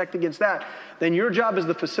 so protect against that. Then your job as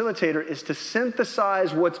the facilitator is to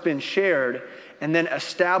synthesize what's been shared and then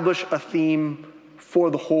establish a theme for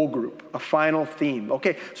the whole group, a final theme.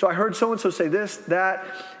 Okay, so I heard so-and-so say this, that,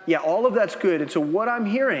 yeah, all of that's good. And so what I'm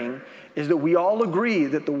hearing is that we all agree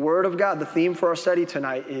that the Word of God, the theme for our study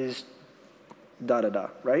tonight is da-da-da,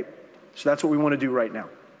 right? So that's what we want to do right now.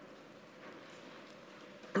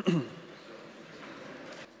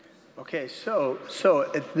 Okay, so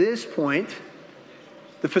at this point,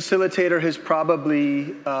 the facilitator has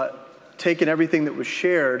probably taken everything that was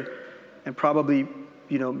shared and probably,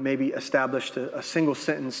 maybe established a single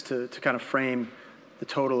sentence to kind of frame the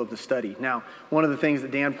total of the study. Now, one of the things that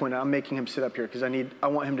Dan pointed out, I'm making him sit up here because I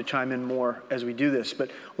want him to chime in more as we do this, but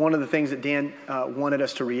one of the things that Dan wanted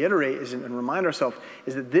us to reiterate and remind ourselves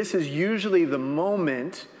is that this is usually the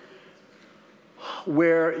moment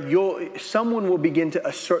where someone will begin to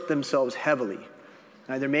assert themselves heavily.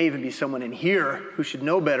 Now, there may even be someone in here who should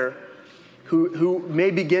know better, who may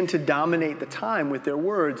begin to dominate the time with their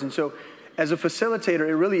words. And so as a facilitator,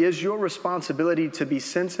 it really is your responsibility to be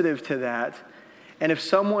sensitive to that. And if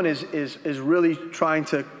someone is really trying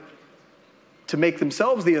to make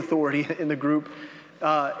themselves the authority in the group,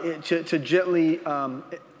 to gently,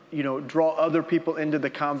 draw other people into the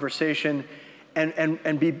conversation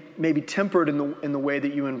and be maybe tempered in the way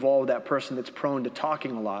that you involve that person that's prone to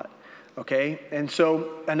talking a lot, okay? And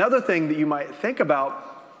so another thing that you might think about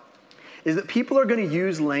is that people are going to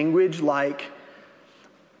use language like,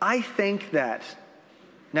 I think that.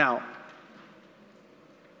 Now,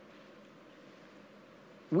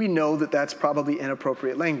 we know that that's probably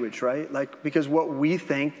inappropriate language, right? Like, because what we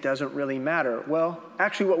think doesn't really matter. Well,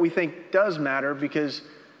 actually what we think does matter, because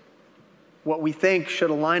what we think should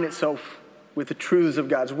align itself with the truths of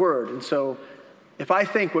God's Word. And so if I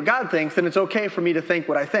think what God thinks, then it's okay for me to think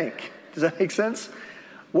what I think. Does that make sense?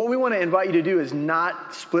 What we want to invite you to do is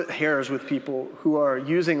not split hairs with people who are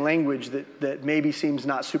using language that maybe seems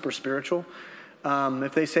not super spiritual.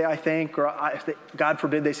 If they say I think, or God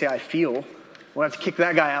forbid they say I feel, we'll have to kick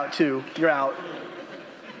that guy out too. You're out.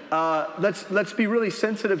 Let's be really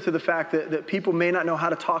sensitive to the fact that people may not know how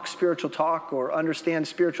to talk spiritual talk or understand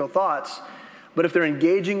spiritual thoughts, but if they're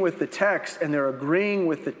engaging with the text and they're agreeing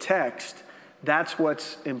with the text, that's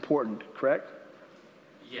what's important, correct?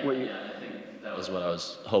 Yeah, I think that was what I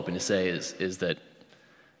was hoping to say is that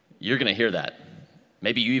you're going to hear that.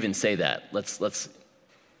 Maybe you even say that. Let's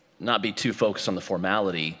not be too focused on the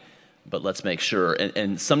formality, but let's make sure.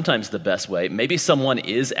 And sometimes the best way, maybe someone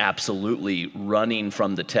is absolutely running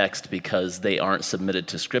from the text because they aren't submitted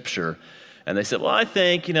to Scripture. And they said, well, I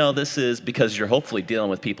think, this is because you're hopefully dealing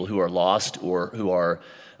with people who are lost or who are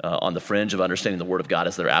on the fringe of understanding the Word of God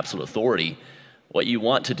as their absolute authority. What you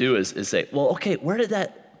want to do is say, well, okay, where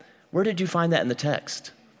did you find that in the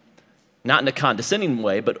text? Not in a condescending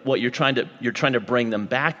way, but what you're trying to bring them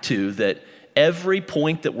back to, that every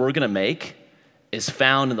point that we're going to make is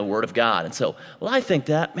found in the Word of God. And so, well, I think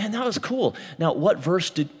that was cool. Now,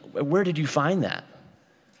 where did you find that?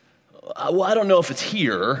 Well, I don't know if it's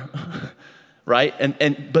here, right?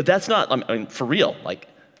 But that's not, for real, like,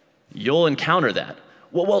 you'll encounter that.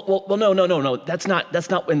 Well, no, that's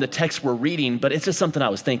not in the text we're reading, but it's just something I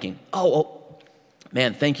was thinking. Oh,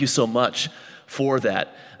 man, thank you so much for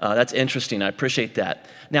that. That's interesting. I appreciate that.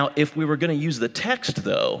 Now, if we were going to use the text,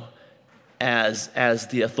 though, as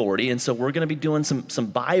the authority, and so we're going to be doing some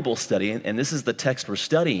Bible study, and this is the text we're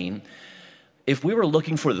studying. If we were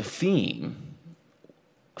looking for the theme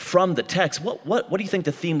from the text, what do you think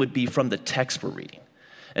the theme would be from the text we're reading?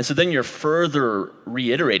 And so then you're further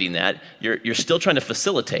reiterating that. You're still trying to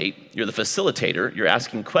facilitate. You're the facilitator. You're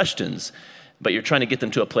asking questions, but you're trying to get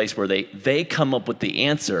them to a place where they come up with the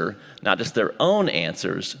answer, not just their own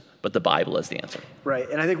answers, but the Bible as the answer. Right,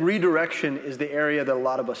 and I think redirection is the area that a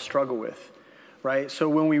lot of us struggle with, right? So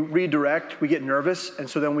when we redirect, we get nervous, and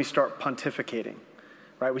so then we start pontificating,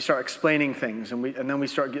 right? We start explaining things, and then we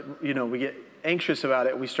start we get anxious about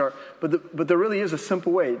it. But there really is a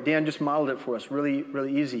simple way. Dan just modeled it for us, really,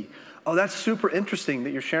 really easy. Oh, that's super interesting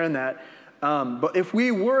that you're sharing that. But if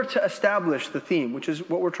we were to establish the theme, which is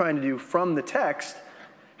what we're trying to do from the text,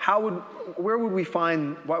 where would we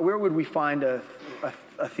find a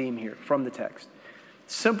theme here from the text?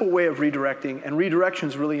 Simple way of redirecting, and redirection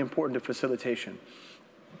is really important to facilitation.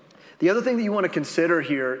 The other thing that you want to consider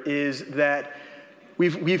here is that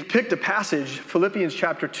we've picked a passage, Philippians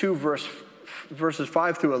chapter 2, verses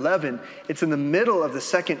 5 through 11. It's in the middle of the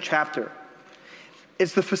second chapter.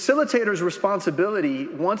 It's the facilitator's responsibility,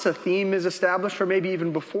 once a theme is established, or maybe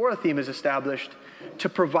even before a theme is established, to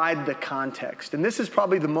provide the context. And this is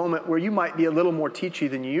probably the moment where you might be a little more teachy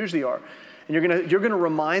than you usually are. And you're gonna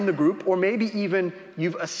remind the group, or maybe even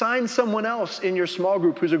you've assigned someone else in your small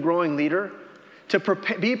group who's a growing leader to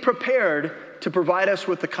be prepared to provide us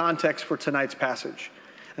with the context for tonight's passage.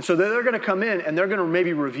 And so they're going to come in and they're going to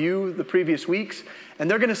maybe review the previous weeks, and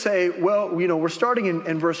they're going to say, well, we're starting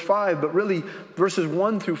in verse 5, but really verses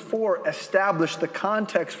 1 through 4 establish the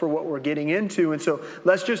context for what we're getting into. And so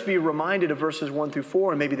let's just be reminded of verses 1 through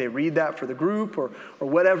 4, and maybe they read that for the group or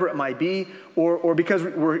whatever it might be. Or because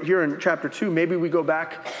we're here in chapter 2, maybe we go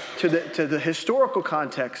back to the historical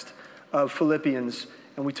context of Philippians,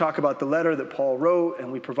 and we talk about the letter that Paul wrote, and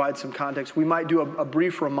we provide some context. We might do a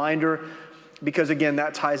brief reminder, because again,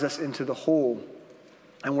 that ties us into the whole.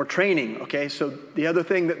 And we're training, okay? So the other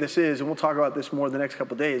thing that this is, and we'll talk about this more in the next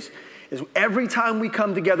couple of days, is every time we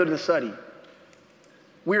come together to study,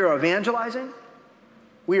 we are evangelizing,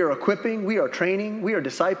 we are equipping, we are training, we are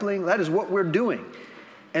discipling. That is what we're doing.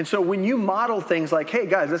 And so when you model things like, hey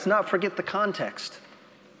guys, let's not forget the context,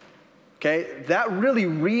 okay? That really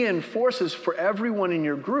reinforces for everyone in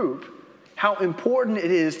your group how important it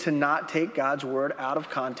is to not take God's word out of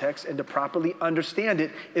context and to properly understand it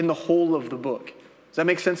in the whole of the book. Does that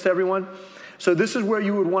make sense to everyone? So this is where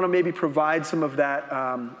you would want to maybe provide some of that,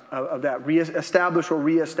 establish or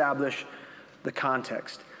reestablish the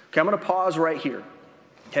context. Okay, I'm going to pause right here,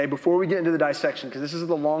 okay, before we get into the dissection, because this is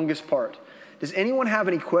the longest part. Does anyone have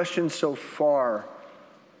any questions so far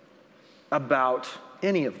about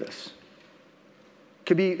any of this?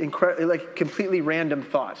 Could be like completely random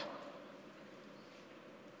thought.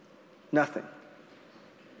 Nothing.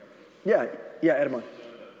 Yeah, Edmund.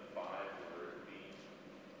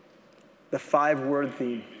 The 5-word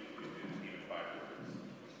theme.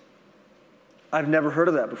 I've never heard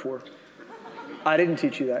of that before. I didn't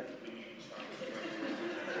teach you that.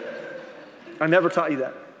 I never taught you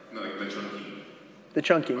that. No, like the chunking. The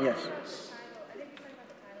chunking, yes.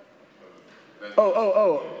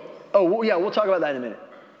 Well, yeah, we'll talk about that in a minute.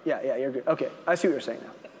 Yeah, you're good. Okay, I see what you're saying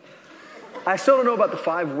now. I still don't know about the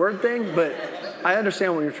 5-word thing, but I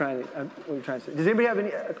understand what you're trying to say. Does anybody have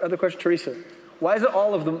any other questions? Teresa, why is it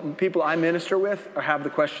all of the people I minister with have the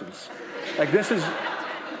questions? Like this is...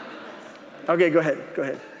 Okay, go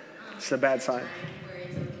ahead. It's a bad sign. Where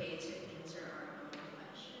it's okay to answer our own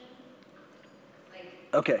question.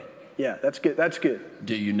 Okay, yeah, that's good.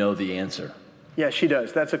 Do you know the answer? Yeah, she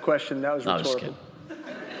does. That's a question. That was rhetorical.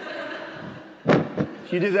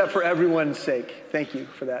 You did that for everyone's sake. Thank you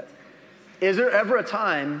for that. Is there ever a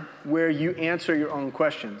time where you answer your own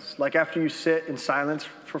questions? Like after you sit in silence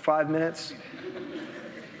for 5 minutes?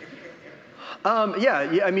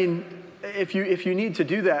 Yeah, I mean, if you need to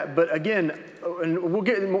do that. But again, and we'll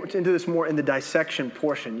get into this more in the dissection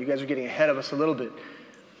portion. You guys are getting ahead of us a little bit.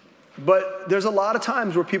 But there's a lot of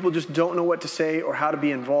times where people just don't know what to say or how to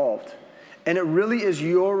be involved. And it really is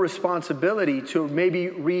your responsibility to maybe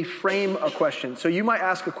reframe a question. So you might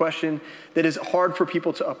ask a question that is hard for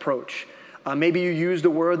people to approach. Maybe you used a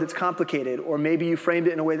word that's complicated, or maybe you framed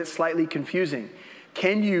it in a way that's slightly confusing.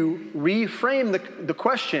 Can you reframe the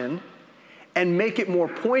question and make it more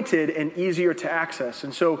pointed and easier to access?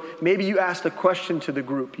 And so maybe you asked a question to the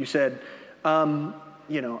group. You said, I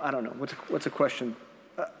don't know, what's a question?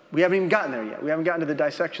 We haven't even gotten there yet. We haven't gotten to the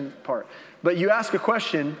dissection part. But you ask a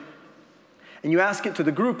question, And you ask it to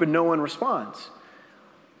the group and no one responds.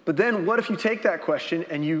 But then what if you take that question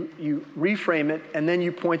and you reframe it and then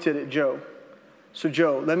you point it at Joe? So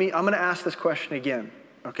Joe, I'm going to ask this question again,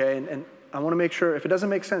 okay? And I want to make sure, if it doesn't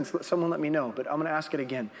make sense, someone let me know, but I'm going to ask it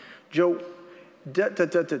again. Joe,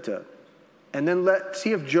 and then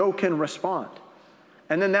see if Joe can respond.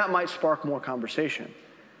 And then that might spark more conversation.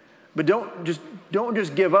 But don't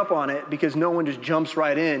just give up on it because no one just jumps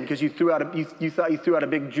right in because you thought you threw out a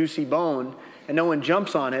big juicy bone and no one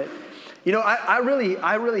jumps on it. You know, I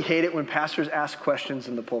really hate it when pastors ask questions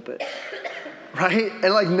in the pulpit, right?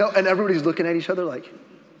 And everybody's looking at each other like,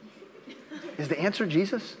 is the answer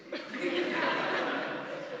Jesus?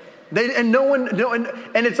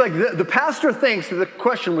 And it's like the pastor thinks that the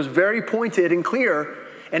question was very pointed and clear,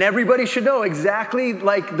 and everybody should know exactly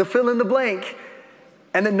like the fill in the blank,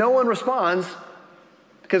 and then no one responds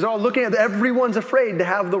because they're all looking at everyone's afraid to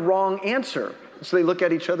have the wrong answer. So they look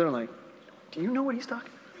at each other and like, do you know what he's talking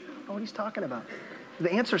about? What he's talking about. Is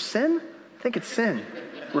the answer sin? I think it's sin.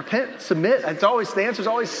 Repent, submit. The answer is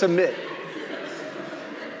always submit.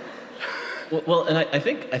 Well, and I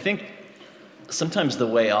think sometimes the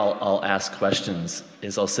way I'll ask questions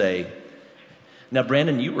is I'll say, now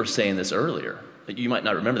Brandon, you were saying this earlier. You might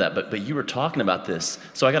not remember that, but you were talking about this.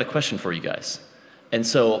 So I got a question for you guys. And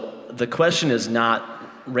so the question is not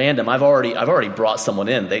random. I've already brought someone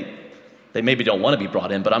in. They maybe don't want to be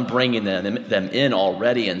brought in, but I'm bringing them in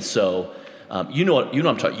already. And so, you know what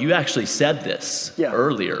I'm talking. You actually said this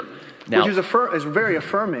earlier. Now, which is very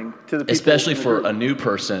affirming to the people, especially for a new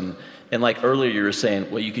person. And like earlier, you were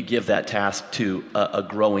saying, well, you could give that task to a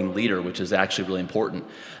growing leader, which is actually really important.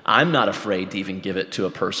 I'm not afraid to even give it to a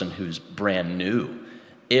person who's brand new,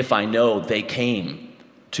 if I know they came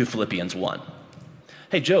to Philippians 1.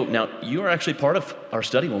 Hey, Joe, now you were actually part of our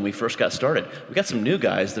study when we first got started. We got some new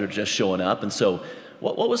guys that are just showing up. And so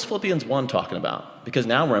what was Philippians 1 talking about? Because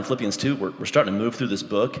now we're in Philippians 2. We're starting to move through this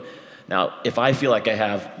book. Now, if I feel like I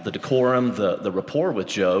have the decorum, the rapport with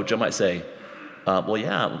Joe might say,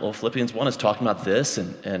 Philippians 1 is talking about this.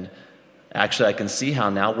 And actually, I can see how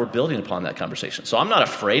now we're building upon that conversation. So I'm not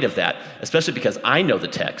afraid of that, especially because I know the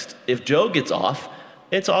text. If Joe gets off,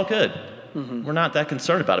 it's all good. Mm-hmm. We're not that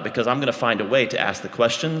concerned about it because I'm going to find a way to ask the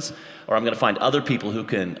questions, or I'm going to find other people who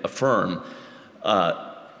can affirm.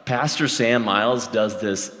 Pastor Sam Miles does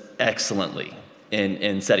this excellently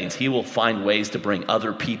in settings. He will find ways to bring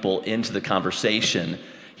other people into the conversation.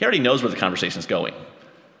 He already knows where the conversation is going,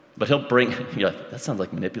 but he'll bring, that sounds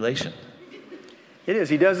like manipulation. It is.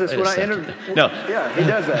 He does this when I interview. No. Yeah, he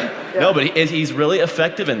does that. Yeah. No, but he's really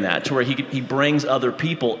effective in that, to where he brings other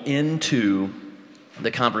people into the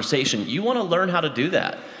conversation. You want to learn how to do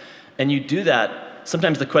that. And you do that,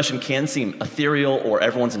 sometimes the question can seem ethereal or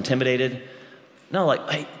everyone's intimidated. No, like,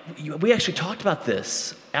 hey, we actually talked about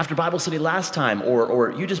this after Bible study last time,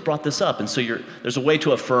 or you just brought this up. And so there's a way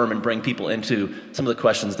to affirm and bring people into some of the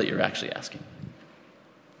questions that you're actually asking.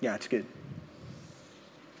 Yeah, it's good.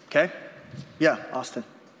 Okay? Yeah, Austin.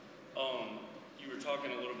 You were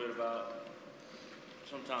talking a little bit about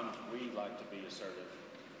sometimes we like to be assertive.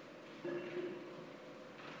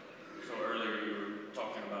 So earlier you were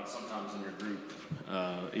talking about sometimes in your group,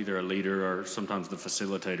 either a leader or sometimes the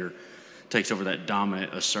facilitator takes over that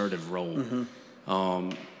dominant, assertive role.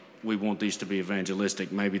 Mm-hmm. We want these to be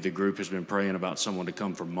evangelistic. Maybe the group has been praying about someone to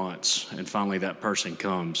come for months, and finally that person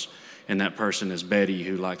comes. And that person is Betty,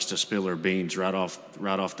 who likes to spill her beans right off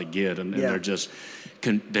the get, and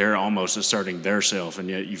they're almost asserting their self, and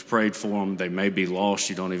yet you've prayed for them. They may be lost.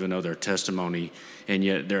 You don't even know their testimony, and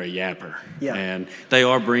yet they're a yapper. Yeah. And they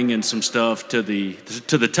are bringing some stuff to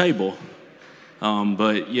the table,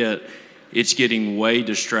 but yet it's getting way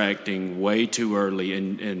distracting, way too early,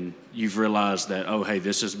 and you've realized that, oh, hey,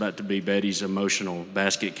 this is about to be Betty's emotional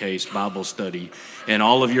basket case Bible study, and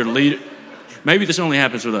all of your maybe this only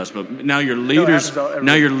happens with us, but now your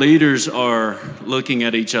leaders are looking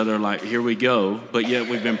at each other like, here we go, but yet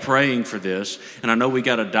we've been praying for this, and I know we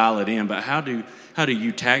got to dial it in, but how do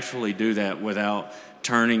you tactfully do that without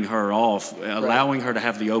turning her off, allowing her to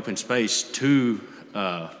have the open space to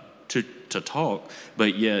talk,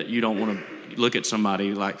 but yet you don't want to look at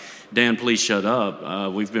somebody like, Dan, please shut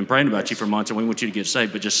up. We've been praying about you for months, and we want you to get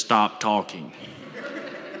saved, but just stop talking.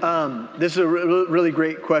 This is a really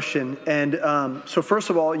great question. And so first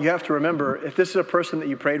of all, you have to remember, if this is a person that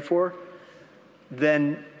you prayed for,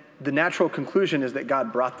 then the natural conclusion is that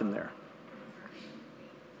God brought them there.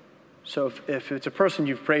 So if it's a person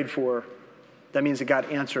you've prayed for, that means that God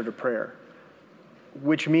answered a prayer,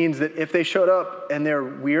 which means that if they showed up and they're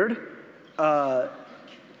weird,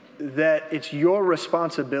 that it's your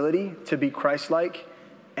responsibility to be Christ-like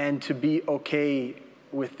and to be okay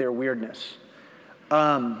with their weirdness.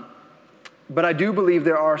 But I do believe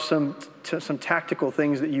there are some tactical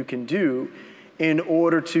things that you can do in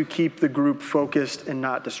order to keep the group focused and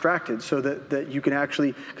not distracted, so that you can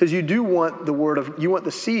actually, because you do want you want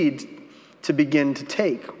the seed to begin to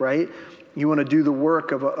take, right? You want to do the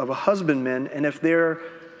work of a husbandman, and if their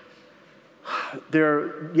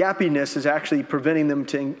yappiness is actually preventing them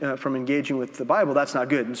from engaging with the Bible, that's not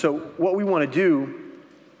good. And so what we want to do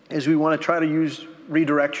is we want to try to use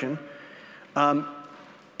redirection.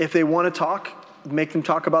 If they want to talk, make them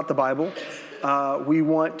talk about the Bible. We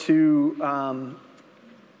want to a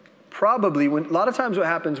lot of times what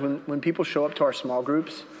happens when people show up to our small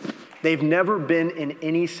groups, they've never been in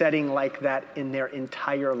any setting like that in their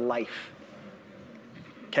entire life.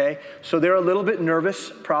 Okay? So they're a little bit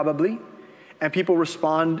nervous, probably, and people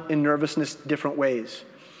respond in nervousness different ways.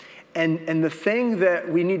 And the thing that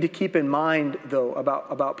we need to keep in mind, though,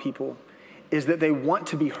 about people is that they want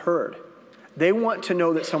to be heard. They want to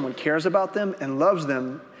know that someone cares about them and loves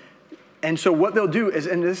them. And so what they'll do is,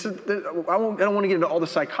 and this is, I don't want to get into all the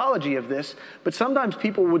psychology of this, but sometimes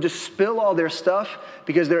people will just spill all their stuff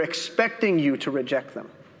because they're expecting you to reject them.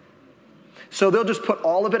 So they'll just put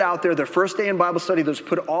all of it out there. Their first day in Bible study, they'll just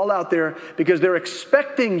put it all out there because they're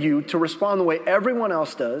expecting you to respond the way everyone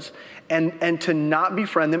else does and to not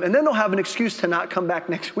befriend them. And then they'll have an excuse to not come back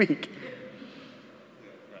next week.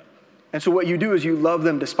 And so what you do is you love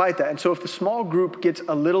them despite that. And so if the small group gets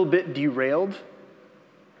a little bit derailed,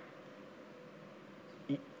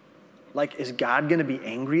 like, is God going to be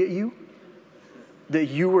angry at you? That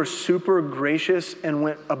you were super gracious and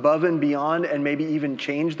went above and beyond and maybe even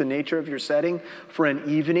changed the nature of your setting for an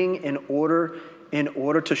evening in order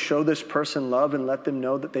to show this person love and let them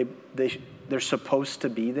know that they're supposed to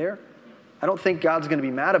be there? I don't think God's going to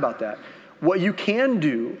be mad about that. What you can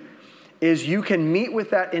do is you can meet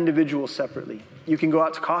with that individual separately. You can go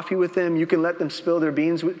out to coffee with them. You can let them spill their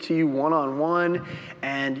beans to you one-on-one,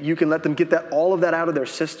 and you can let them get all of that out of their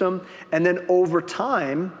system. And then over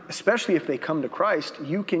time, especially if they come to Christ,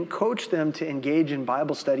 you can coach them to engage in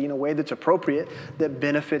Bible study in a way that's appropriate, that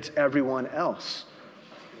benefits everyone else.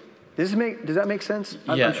 Does that make sense?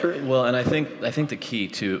 Yeah. I'm sure. Well, and I think the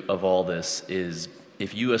key of all this is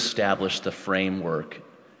if you establish the framework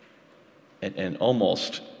and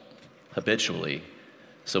almost habitually.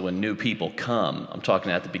 So when new people come, I'm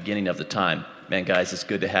talking at the beginning of the time, man, guys, it's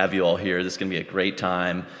good to have you all here. This is going to be a great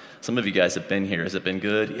time. Some of you guys have been here. Has it been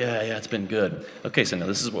good? Yeah, it's been good. Okay, so now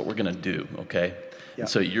this is what we're going to do, okay? Yeah. And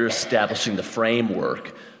so you're establishing the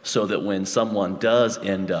framework so that when someone does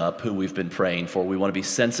end up who we've been praying for, we want to be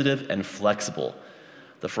sensitive and flexible.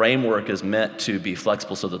 The framework is meant to be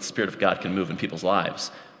flexible so that the Spirit of God can move in people's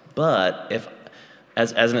lives. But if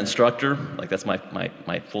as an instructor, like that's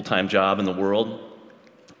my full-time job in the world,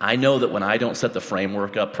 I know that when I don't set the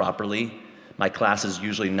framework up properly, my class is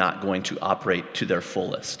usually not going to operate to their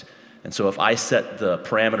fullest. And so if I set the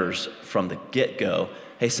parameters from the get-go,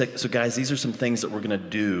 hey, so guys, these are some things that we're going to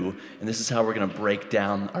do, and this is how we're going to break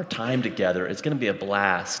down our time together. It's going to be a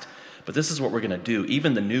blast, but this is what we're going to do.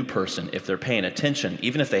 Even the new person, if they're paying attention,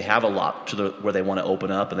 even if they have a lot where they want to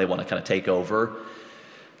open up and they want to kind of take over,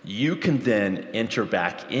 you can then enter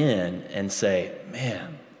back in and say,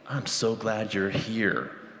 man, I'm so glad you're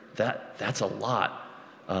here. That's a lot.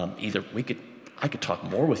 Either I could talk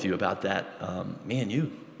more with you about that, me and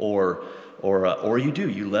you, or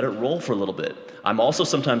you let it roll for a little bit. I'm also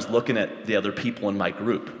sometimes looking at the other people in my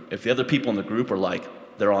group. If the other people in the group are like,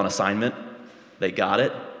 they're on assignment, they got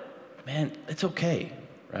it, man, it's okay,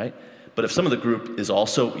 right? But if some of the group is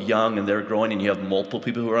also young and they're growing and you have multiple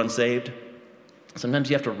people who are unsaved, sometimes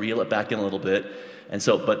you have to reel it back in a little bit. And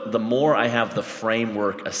so, but the more I have the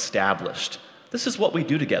framework established, this is what we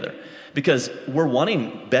do together. Because we're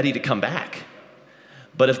wanting Betty to come back.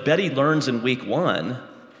 But if Betty learns in week 1,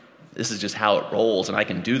 this is just how it rolls and I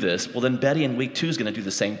can do this, well then Betty in week 2 is going to do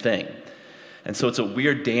the same thing. And so it's a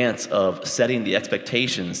weird dance of setting the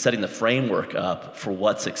expectations, setting the framework up for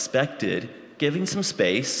what's expected, giving some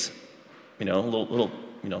space, a little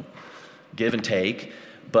give and take.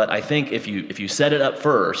 But I think if you set it up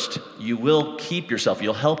first, you will keep yourself,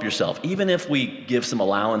 you'll help yourself. Even if we give some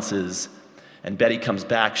allowances and Betty comes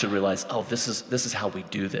back, she'll realize, oh, this is how we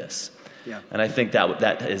do this. Yeah. And I think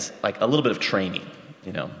that is like a little bit of training,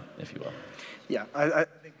 if you will. Yeah, I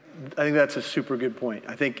think that's a super good point.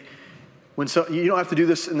 I think you don't have to do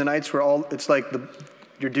this in the nights where it's like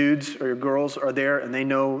your dudes or your girls are there and they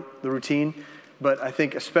know the routine. But I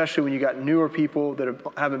think especially when you got newer people that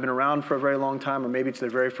haven't been around for a very long time, or maybe it's their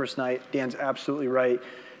very first night, Dan's absolutely right.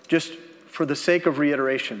 Just for the sake of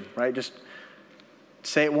reiteration, right? Just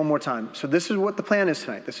say it one more time. So this is what the plan is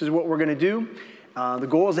tonight. This is what we're going to do. The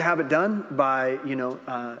goal is to have it done by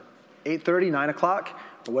 8:30, 9 o'clock,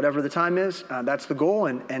 or whatever the time is. That's the goal,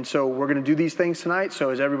 and so we're going to do these things tonight. So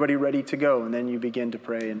is everybody ready to go? And then you begin to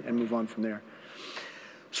pray and move on from there.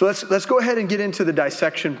 So let's go ahead and get into the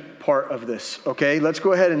dissection part of this, okay? Let's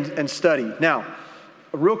go ahead and study. Now,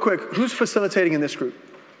 real quick, who's facilitating in this group?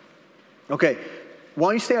 Okay, why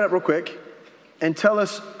don't you stand up real quick and tell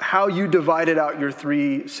us how you divided out your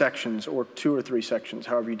 3 sections, or 2 or 3 sections,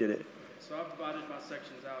 however you did it. So I've divided my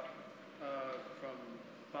sections out from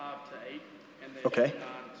 5 to 8, and then Okay. 9 to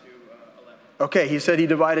 11. Okay, he said he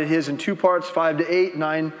divided his in 2 parts, 5 to 8,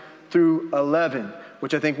 9 through 11,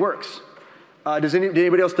 which I think works. Did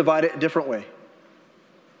anybody else divide it a different way?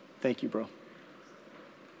 Thank you, bro.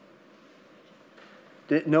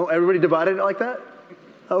 No, everybody divided it like that?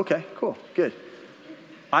 Okay, cool, good.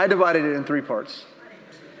 I divided it in 3 parts.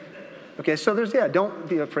 Okay, so don't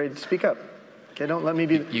be afraid to speak up. Okay, don't let me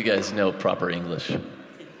be. You guys know proper English.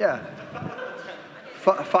 Yeah.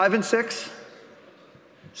 5 and 6,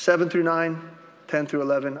 7 through 9, 10 through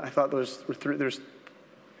 11. I thought those were 3.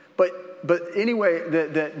 But anyway,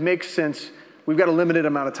 that makes sense. We've got a limited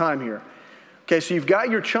amount of time here. Okay, so you've got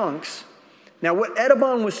your chunks. Now, what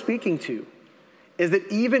Edabon was speaking to is that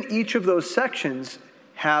even each of those sections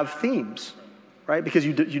have themes, right? Because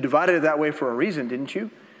you divided it that way for a reason, didn't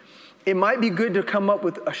you? It might be good to come up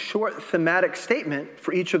with a short thematic statement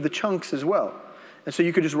for each of the chunks as well. And so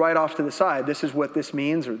you could just write off to the side, this is what this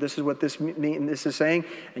means, or this is what this is saying,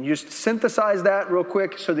 and you just synthesize that real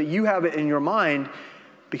quick so that you have it in your mind,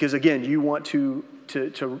 because again, you want to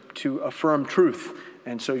affirm truth,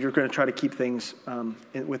 and so you're going to try to keep things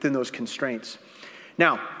within those constraints.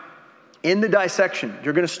 Now, in the dissection,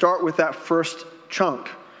 you're going to start with that first chunk,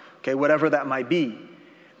 okay, whatever that might be.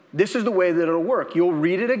 This is the way that it'll work. You'll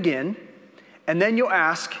read it again, and then you'll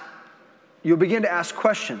begin to ask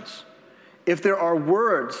questions. If there are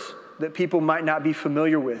words that people might not be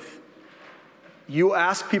familiar with, you'll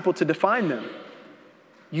ask people to define them.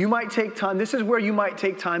 You might take time. This is where you might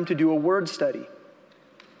take time to do a word study.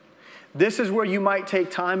 This is where you might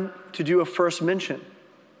take time to do a first mention.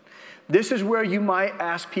 This is where you might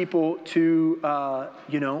ask people to,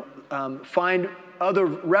 find other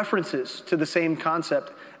references to the same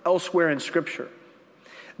concept elsewhere in Scripture.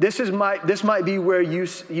 This might be where you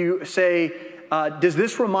say, does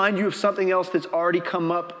this remind you of something else that's already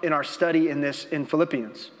come up in our study in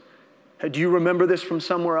Philippians? Do you remember this from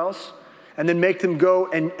somewhere else? And then make them go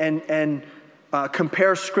and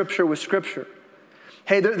compare Scripture with Scripture.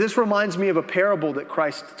 Hey, this reminds me of a parable that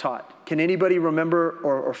Christ taught. Can anybody remember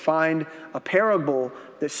or find a parable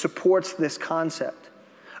that supports this concept?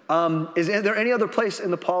 Is there any other place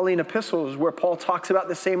in the Pauline epistles where Paul talks about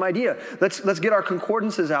the same idea? Let's get our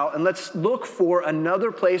concordances out and let's look for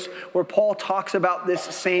another place where Paul talks about this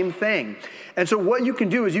same thing. And so what you can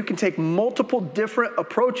do is you can take multiple different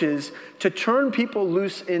approaches to turn people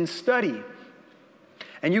loose in study.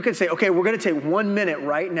 And you can say, okay, we're going to take 1 minute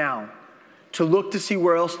right now to look to see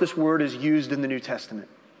where else this word is used in the New Testament.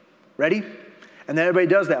 Ready? And then everybody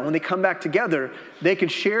does that. When they come back together, they can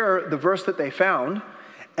share the verse that they found,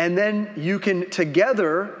 and then you can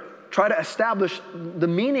together try to establish the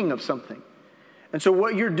meaning of something. And so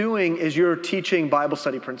what you're doing is you're teaching Bible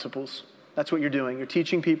study principles. That's what you're doing. You're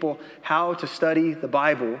teaching people how to study the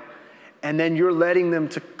Bible, and then you're letting them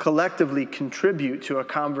to collectively contribute to a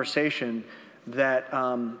conversation that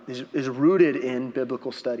is rooted in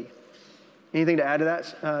biblical study. Anything to add to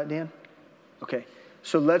that, Dan? Okay.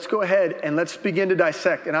 So let's go ahead and let's begin to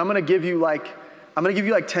dissect. And I'm going to give you like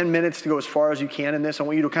 10 minutes to go as far as you can in this. I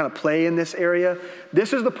want you to kind of play in this area.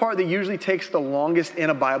 This is the part that usually takes the longest in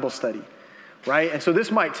a Bible study, right? And so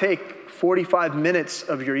this might take 45 minutes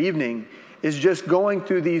of your evening, is just going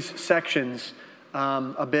through these sections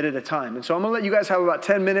a bit at a time. And so I'm going to let you guys have about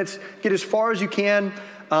 10 minutes, get as far as you can,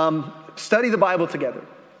 study the Bible together,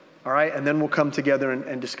 all right? And then we'll come together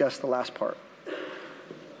and discuss the last part.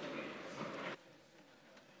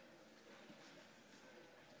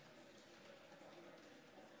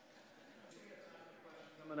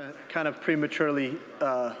 I'm going to kind of prematurely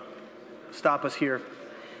stop us here.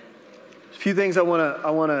 A few things I want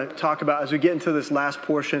to talk about as we get into this last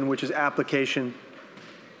portion, which is application.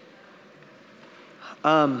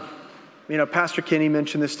 Pastor Kenny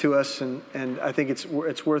mentioned this to us, and I think it's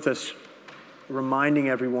worth us reminding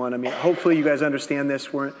everyone. I mean, hopefully you guys understand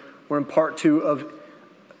this. We're in part 2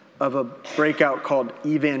 of a breakout called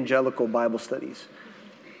Evangelical Bible Studies,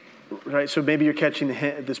 right? So maybe you're catching the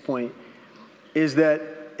hint at this point. Is that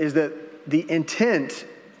the intent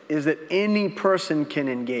is that any person can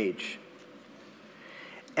engage.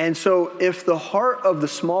 And so if the heart of the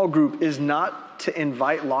small group is not to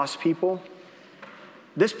invite lost people,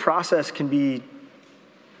 this process can be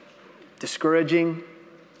discouraging,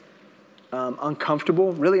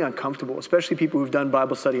 uncomfortable, really uncomfortable, especially people who've done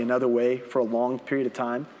Bible study another way for a long period of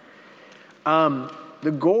time.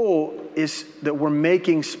 The goal is that we're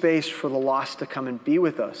making space for the lost to come and be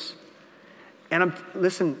with us. And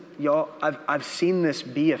listen, y'all, I've seen this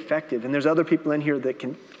be effective, and there's other people in here that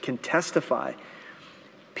can testify.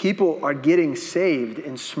 People are getting saved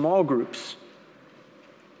in small groups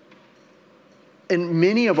in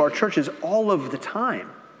many of our churches all of the time.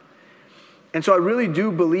 And so I really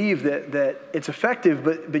do believe that it's effective,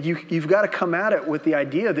 but you've got to come at it with the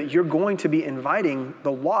idea that you're going to be inviting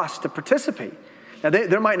the lost to participate. Now,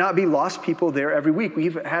 there might not be lost people there every week.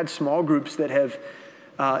 We've had small groups that have,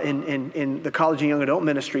 in the college and young adult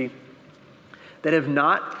ministry, that have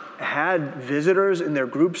not had visitors in their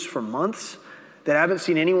groups for months, that haven't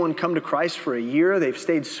seen anyone come to Christ for a year. They've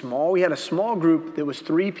stayed small. We had a small group that was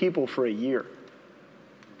 3 people for a year.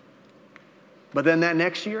 But then that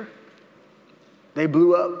next year, they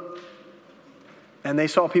blew up, and they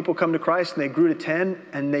saw people come to Christ, and they grew to 10,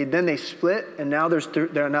 and then they split, and now there's 2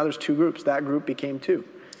 groups. That group became 2.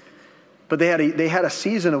 But they had a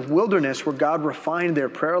season of wilderness where God refined their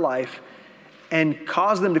prayer life and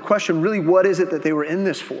caused them to question, really, what is it that they were in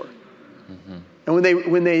this for? Mm-hmm.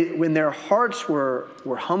 And when their hearts were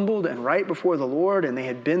humbled and right before the Lord, and they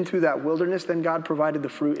had been through that wilderness, then God provided the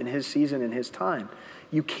fruit in His season and His time.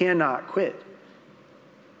 You cannot quit.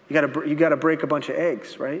 You got to break a bunch of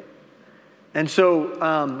eggs, right? And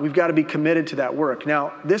so we've got to be committed to that work.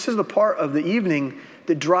 Now, this is the part of the evening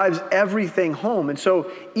that drives everything home. And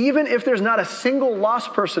so even if there's not a single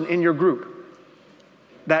lost person in your group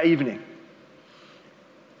that evening,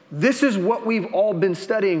 this is what we've all been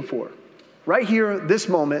studying for. Right here, this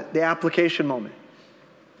moment, the application moment.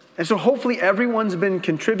 And so hopefully everyone's been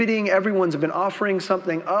contributing, everyone's been offering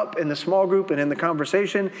something up in the small group and in the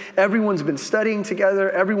conversation. Everyone's been studying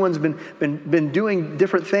together, everyone's been doing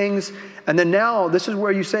different things. And then now, this is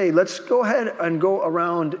where you say, let's go ahead and go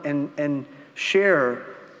around and share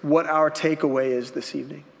what our takeaway is this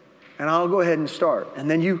evening. And I'll go ahead and start.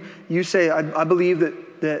 And then you say, I believe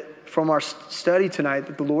that from our study tonight,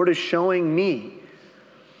 that the Lord is showing me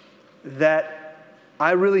that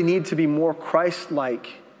I really need to be more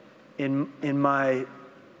Christ-like in my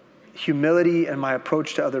humility and my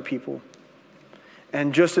approach to other people.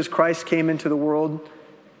 And just as Christ came into the world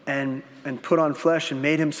and put on flesh and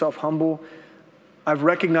made Himself humble, I've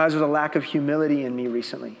recognized there's a lack of humility in me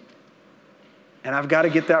recently. And I've got to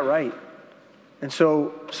get that right. And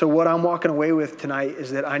so what I'm walking away with tonight is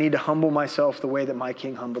that I need to humble myself the way that my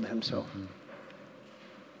King humbled Himself. Mm-hmm.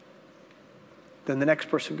 Then the next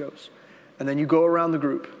person goes. And then you go around the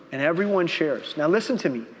group and everyone shares. Now listen to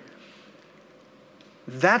me.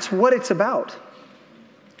 That's what it's about.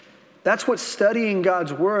 That's what studying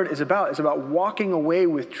God's Word is about. It's about walking away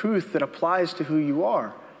with truth that applies to who you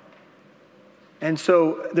are. And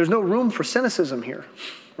so there's no room for cynicism here,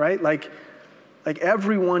 right? Like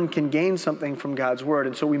everyone can gain something from God's Word.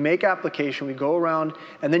 And so we make application, we go around,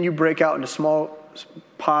 and then you break out into small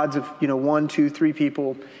pods of 1, 2, 3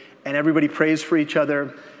 people, and everybody prays for each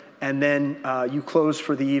other, and then you close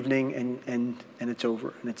for the evening, and it's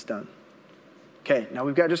over, and it's done. Okay, now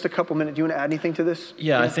we've got just a couple minutes. Do you want to add anything to this?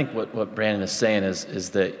 Yeah, I think what Brandon is saying is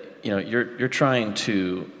that you're trying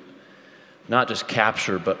to not just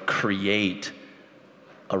capture but create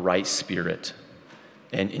a right spirit,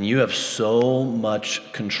 and you have so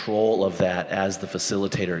much control of that as the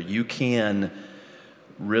facilitator. You can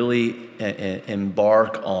really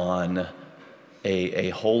embark on a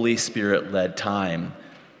Holy Spirit-led time.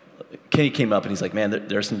 Kenny came up and he's like, man,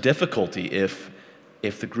 there's some difficulty if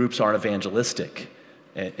the groups aren't evangelistic,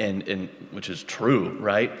 and which is true,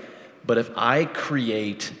 right? But if I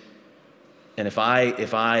create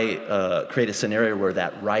create a scenario where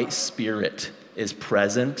that right spirit is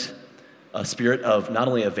present, a spirit of not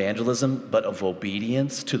only evangelism, but of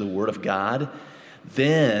obedience to the Word of God,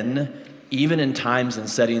 then even in times and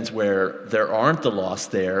settings where there aren't the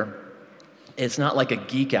lost there, it's not like a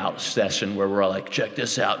geek out session where we're all like, check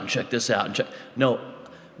this out and check this out and check. No,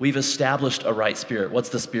 we've established a right spirit. What's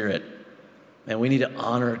the spirit? And we need to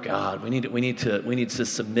honor God. We need to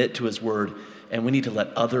submit to His Word, and we need to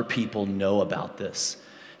let other people know about this.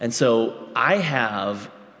 And so I have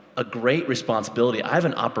a great responsibility. I have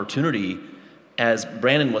an opportunity, as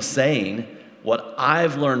Brandon was saying, what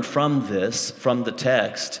I've learned from the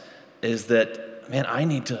text, is that, man, I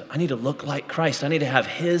need to look like Christ. I need to have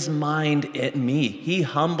His mind in me. He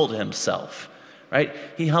humbled Himself, right?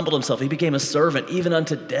 He humbled Himself. He became a servant, even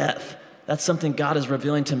unto death. That's something God is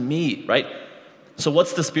revealing to me, right? So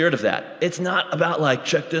what's the spirit of that? It's not about like,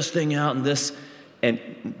 check this thing out and this.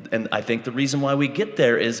 And I think the reason why we get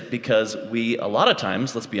there is because we, a lot of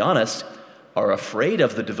times, let's be honest, are afraid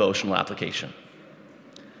of the devotional application.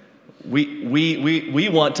 We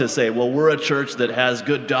want to say, well, we're a church that has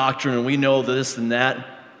good doctrine and we know this and that.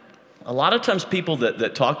 A lot of times people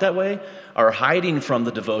that talk that way are hiding from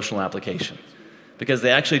the devotional application because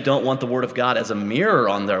they actually don't want the Word of God as a mirror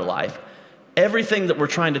on their life. Everything that we're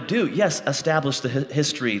trying to do, yes, establish the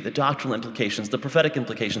history, the doctrinal implications, the prophetic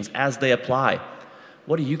implications as they apply.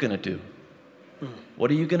 What are you going to do? What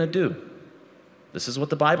are you going to do? This is what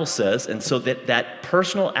the Bible says, and so that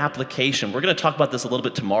personal application, we're going to talk about this a little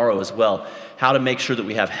bit tomorrow as well, how to make sure that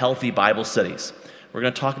we have healthy Bible studies. We're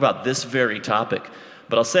going to talk about this very topic.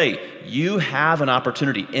 But I'll say, you have an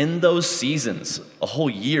opportunity in those seasons, a whole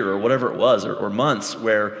year or whatever it was, or months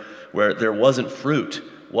where there wasn't fruit.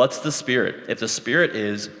 What's the Spirit? If the Spirit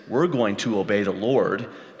is, we're going to obey the Lord,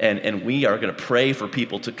 and we are going to pray for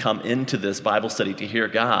people to come into this Bible study to hear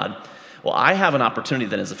God, well, I have an opportunity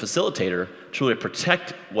then as a facilitator to really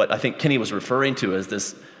protect what I think Kenny was referring to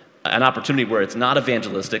as an opportunity where it's not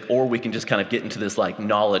evangelistic, or we can just kind of get into this like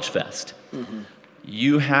knowledge fest. Mm-hmm.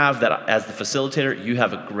 You have that, as the facilitator, you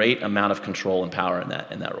have a great amount of control and power in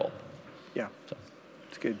that role. Yeah, so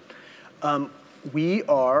it's good. We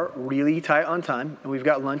are really tight on time, and we've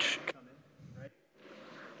got lunch coming, right?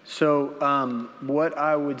 So what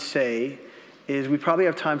I would say is we probably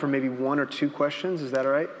have time for maybe one or two questions. Is that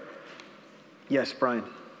all right? Yes, Brian. Do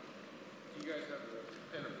you guys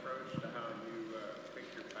have an approach to how you pick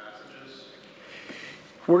your passages?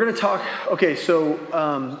 We're going to talk, okay, so,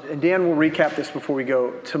 and Dan will recap this before we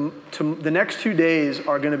go. The next 2 days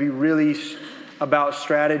are going to be really about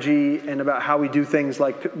strategy and about how we do things,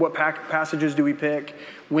 like what passages do we pick,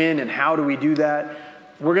 when and how do we do that.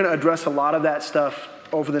 We're going to address a lot of that stuff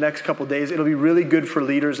over the next couple of days. It'll be really good for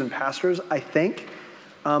leaders and pastors, I think,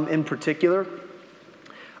 in particular.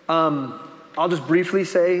 I'll just briefly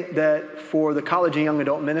say that for the college and young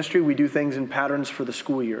adult ministry, we do things in patterns for the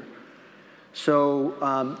school year.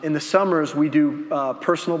 So in the summers, we do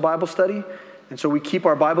personal Bible study. And so we keep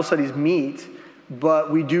our Bible studies meet,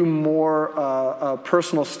 but we do more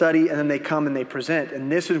personal study, and then they come and they present.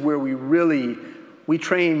 And this is where we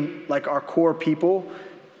train like our core people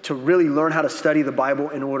to really learn how to study the Bible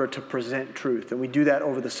in order to present truth. And we do that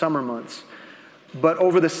over the summer months. But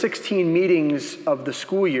over the 16 meetings of the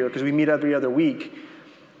school year, because we meet every other week,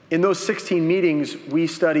 in those 16 meetings, we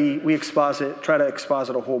try to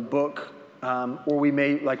exposit a whole book, or we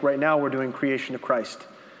may, like right now, we're doing Creation of Christ.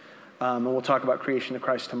 And we'll talk about Creation of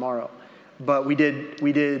Christ tomorrow. But we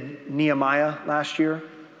did Nehemiah last year.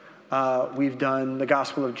 We've done the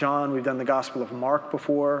Gospel of John. We've done the Gospel of Mark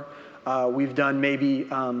before. We've done maybe,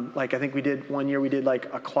 I think we did one year, we did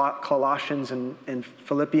like a Colossians and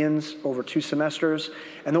Philippians over 2 semesters.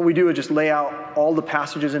 And then what we do is just lay out all the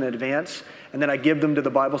passages in advance, and then I give them to the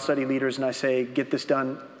Bible study leaders, and I say, get this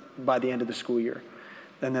done by the end of the school year.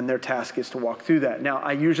 And then their task is to walk through that. Now,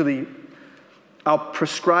 I'll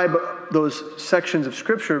prescribe those sections of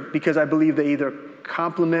Scripture because I believe they either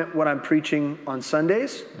complement what I'm preaching on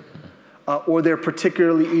Sundays, or they're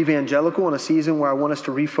particularly evangelical in a season where I want us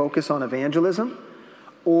to refocus on evangelism,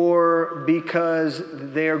 or because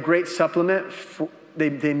they're a great supplement.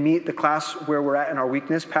 They meet the class where we're at in our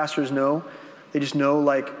weakness. Pastors know. They just know,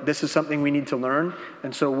 like, this is something we need to learn.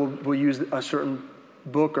 And so we'll use a certain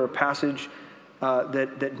book or passage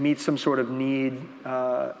that meets some sort of need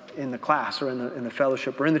in the class or in the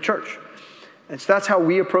fellowship or in the church. And so that's how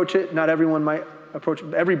we approach it. Not everyone might approach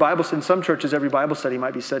every Bible study. In some churches, every Bible study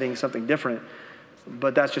might be studying something different,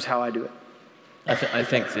 but that's just how I do it. I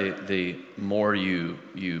think the more you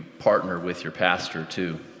partner with your pastor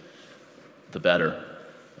too, the better.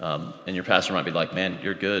 And your pastor might be like, "Man,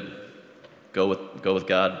 you're good. Go with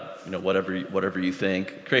God. You know, whatever you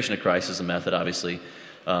think." Creation of Christ is a method, obviously,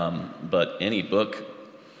 but any book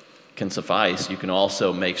can suffice. You can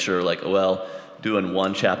also make sure, like, well, doing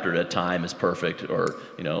one chapter at a time is perfect, or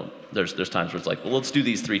there's times where it's like, well, let's do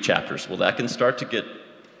these 3 chapters. Well, that can start to get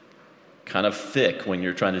kind of thick when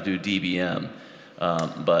you're trying to do DBM.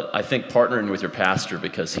 But I think partnering with your pastor,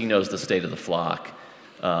 because he knows the state of the flock,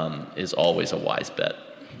 is always a wise bet.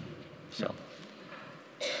 So,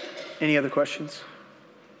 any other questions?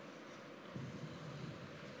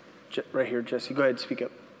 Right here, Jesse. Go ahead, speak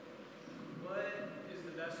up. What is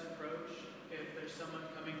the best approach if there's someone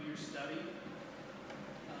coming to your study?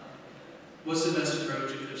 What's the best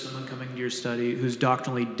approach if there's someone coming to your study who's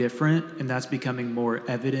doctrinally different, and that's becoming more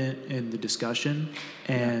evident in the discussion,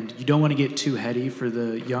 and you don't want to get too heady for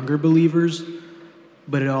the younger believers,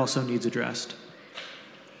 but it also needs addressed?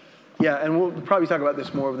 Yeah, and we'll probably talk about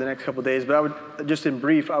this more over the next couple of days, but I would, just in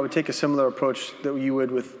brief, I would take a similar approach that you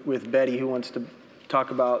would with Betty, who wants to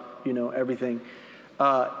talk about, everything,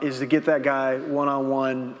 is to get that guy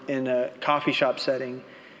one-on-one in a coffee shop setting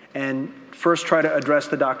and first try to address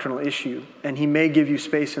the doctrinal issue. And he may give you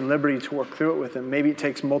space and liberty to work through it with him. Maybe it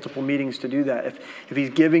takes multiple meetings to do that. If he's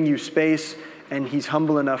giving you space and he's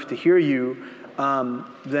humble enough to hear you,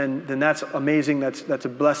 then that's amazing. That's a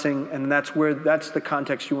blessing, and that's the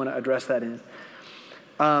context you want to address that in.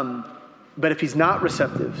 But if he's not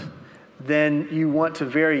receptive, then you want to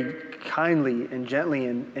very kindly and gently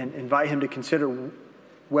and invite him to consider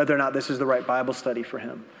whether or not this is the right Bible study for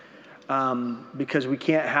him. Because we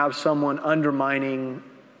can't have someone undermining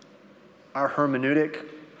our hermeneutic,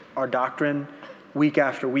 our doctrine, week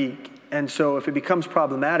after week. And so if it becomes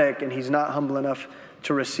problematic and he's not humble enough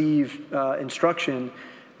to receive instruction,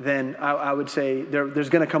 then I would say there's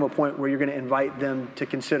going to come a point where you're going to invite them to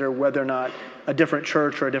consider whether or not a different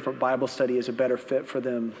church or a different Bible study is a better fit for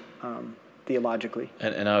them theologically.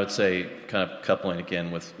 And I would say, kind of coupling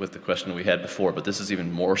again with the question we had before, but this is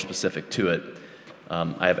even more specific to it.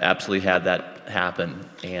 I have absolutely had that happen,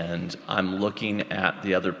 and I'm looking at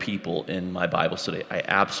the other people in my Bible study. I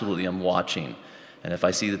absolutely am watching, and if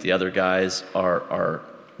I see that the other guys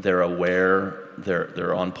they're aware,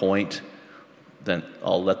 they're on point, then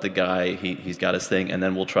I'll let the guy, he's got his thing, and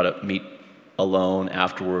then we'll try to meet alone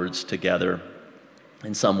afterwards together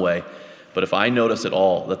in some way. But if I notice at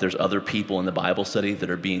all that there's other people in the Bible study that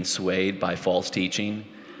are being swayed by false teaching,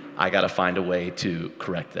 I got to find a way to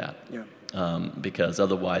correct that. Yeah. Because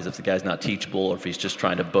otherwise, if the guy's not teachable, or if he's just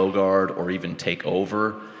trying to bogart or even take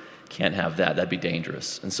over, can't have that. That'd be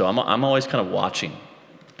dangerous. And so I'm always kind of watching.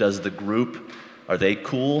 Does the group, are they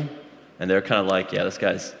cool? And they're kind of like, yeah, this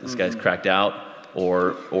guy's cracked out,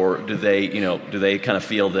 or do they kind of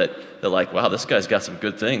feel that they're like, wow, this guy's got some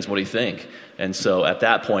good things. What do you think? And so at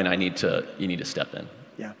that point, you need to step in.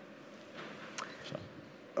 Yeah. So.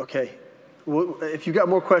 Okay. Well, if you've got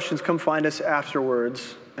more questions, come find us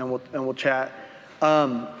afterwards, and we'll chat.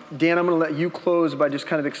 Dan, I'm going to let you close by just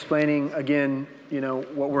kind of explaining again,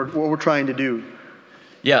 what we're trying to do.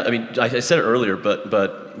 Yeah, I mean, I said it earlier, but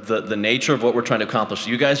the nature of what we're trying to accomplish,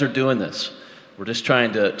 you guys are doing this. We're just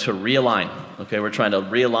trying to realign, okay? We're trying to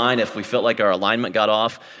realign. If we felt like our alignment got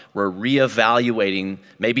off, we're reevaluating.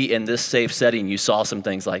 Maybe in this safe setting, you saw some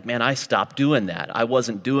things like, man, I stopped doing that. I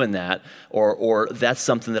wasn't doing that. Or that's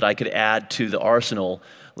something that I could add to the arsenal.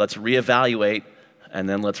 Let's reevaluate, and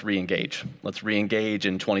then let's reengage. Let's reengage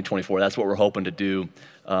in 2024. That's what we're hoping to do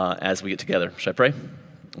as we get together. Should I pray?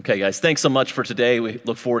 Okay, guys, thanks so much for today. We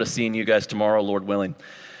look forward to seeing you guys tomorrow, Lord willing.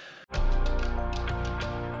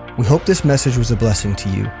 We hope this message was a blessing to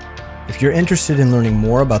you. If you're interested in learning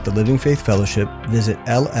more about the Living Faith Fellowship, visit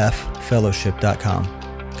lffellowship.com.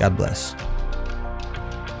 God bless.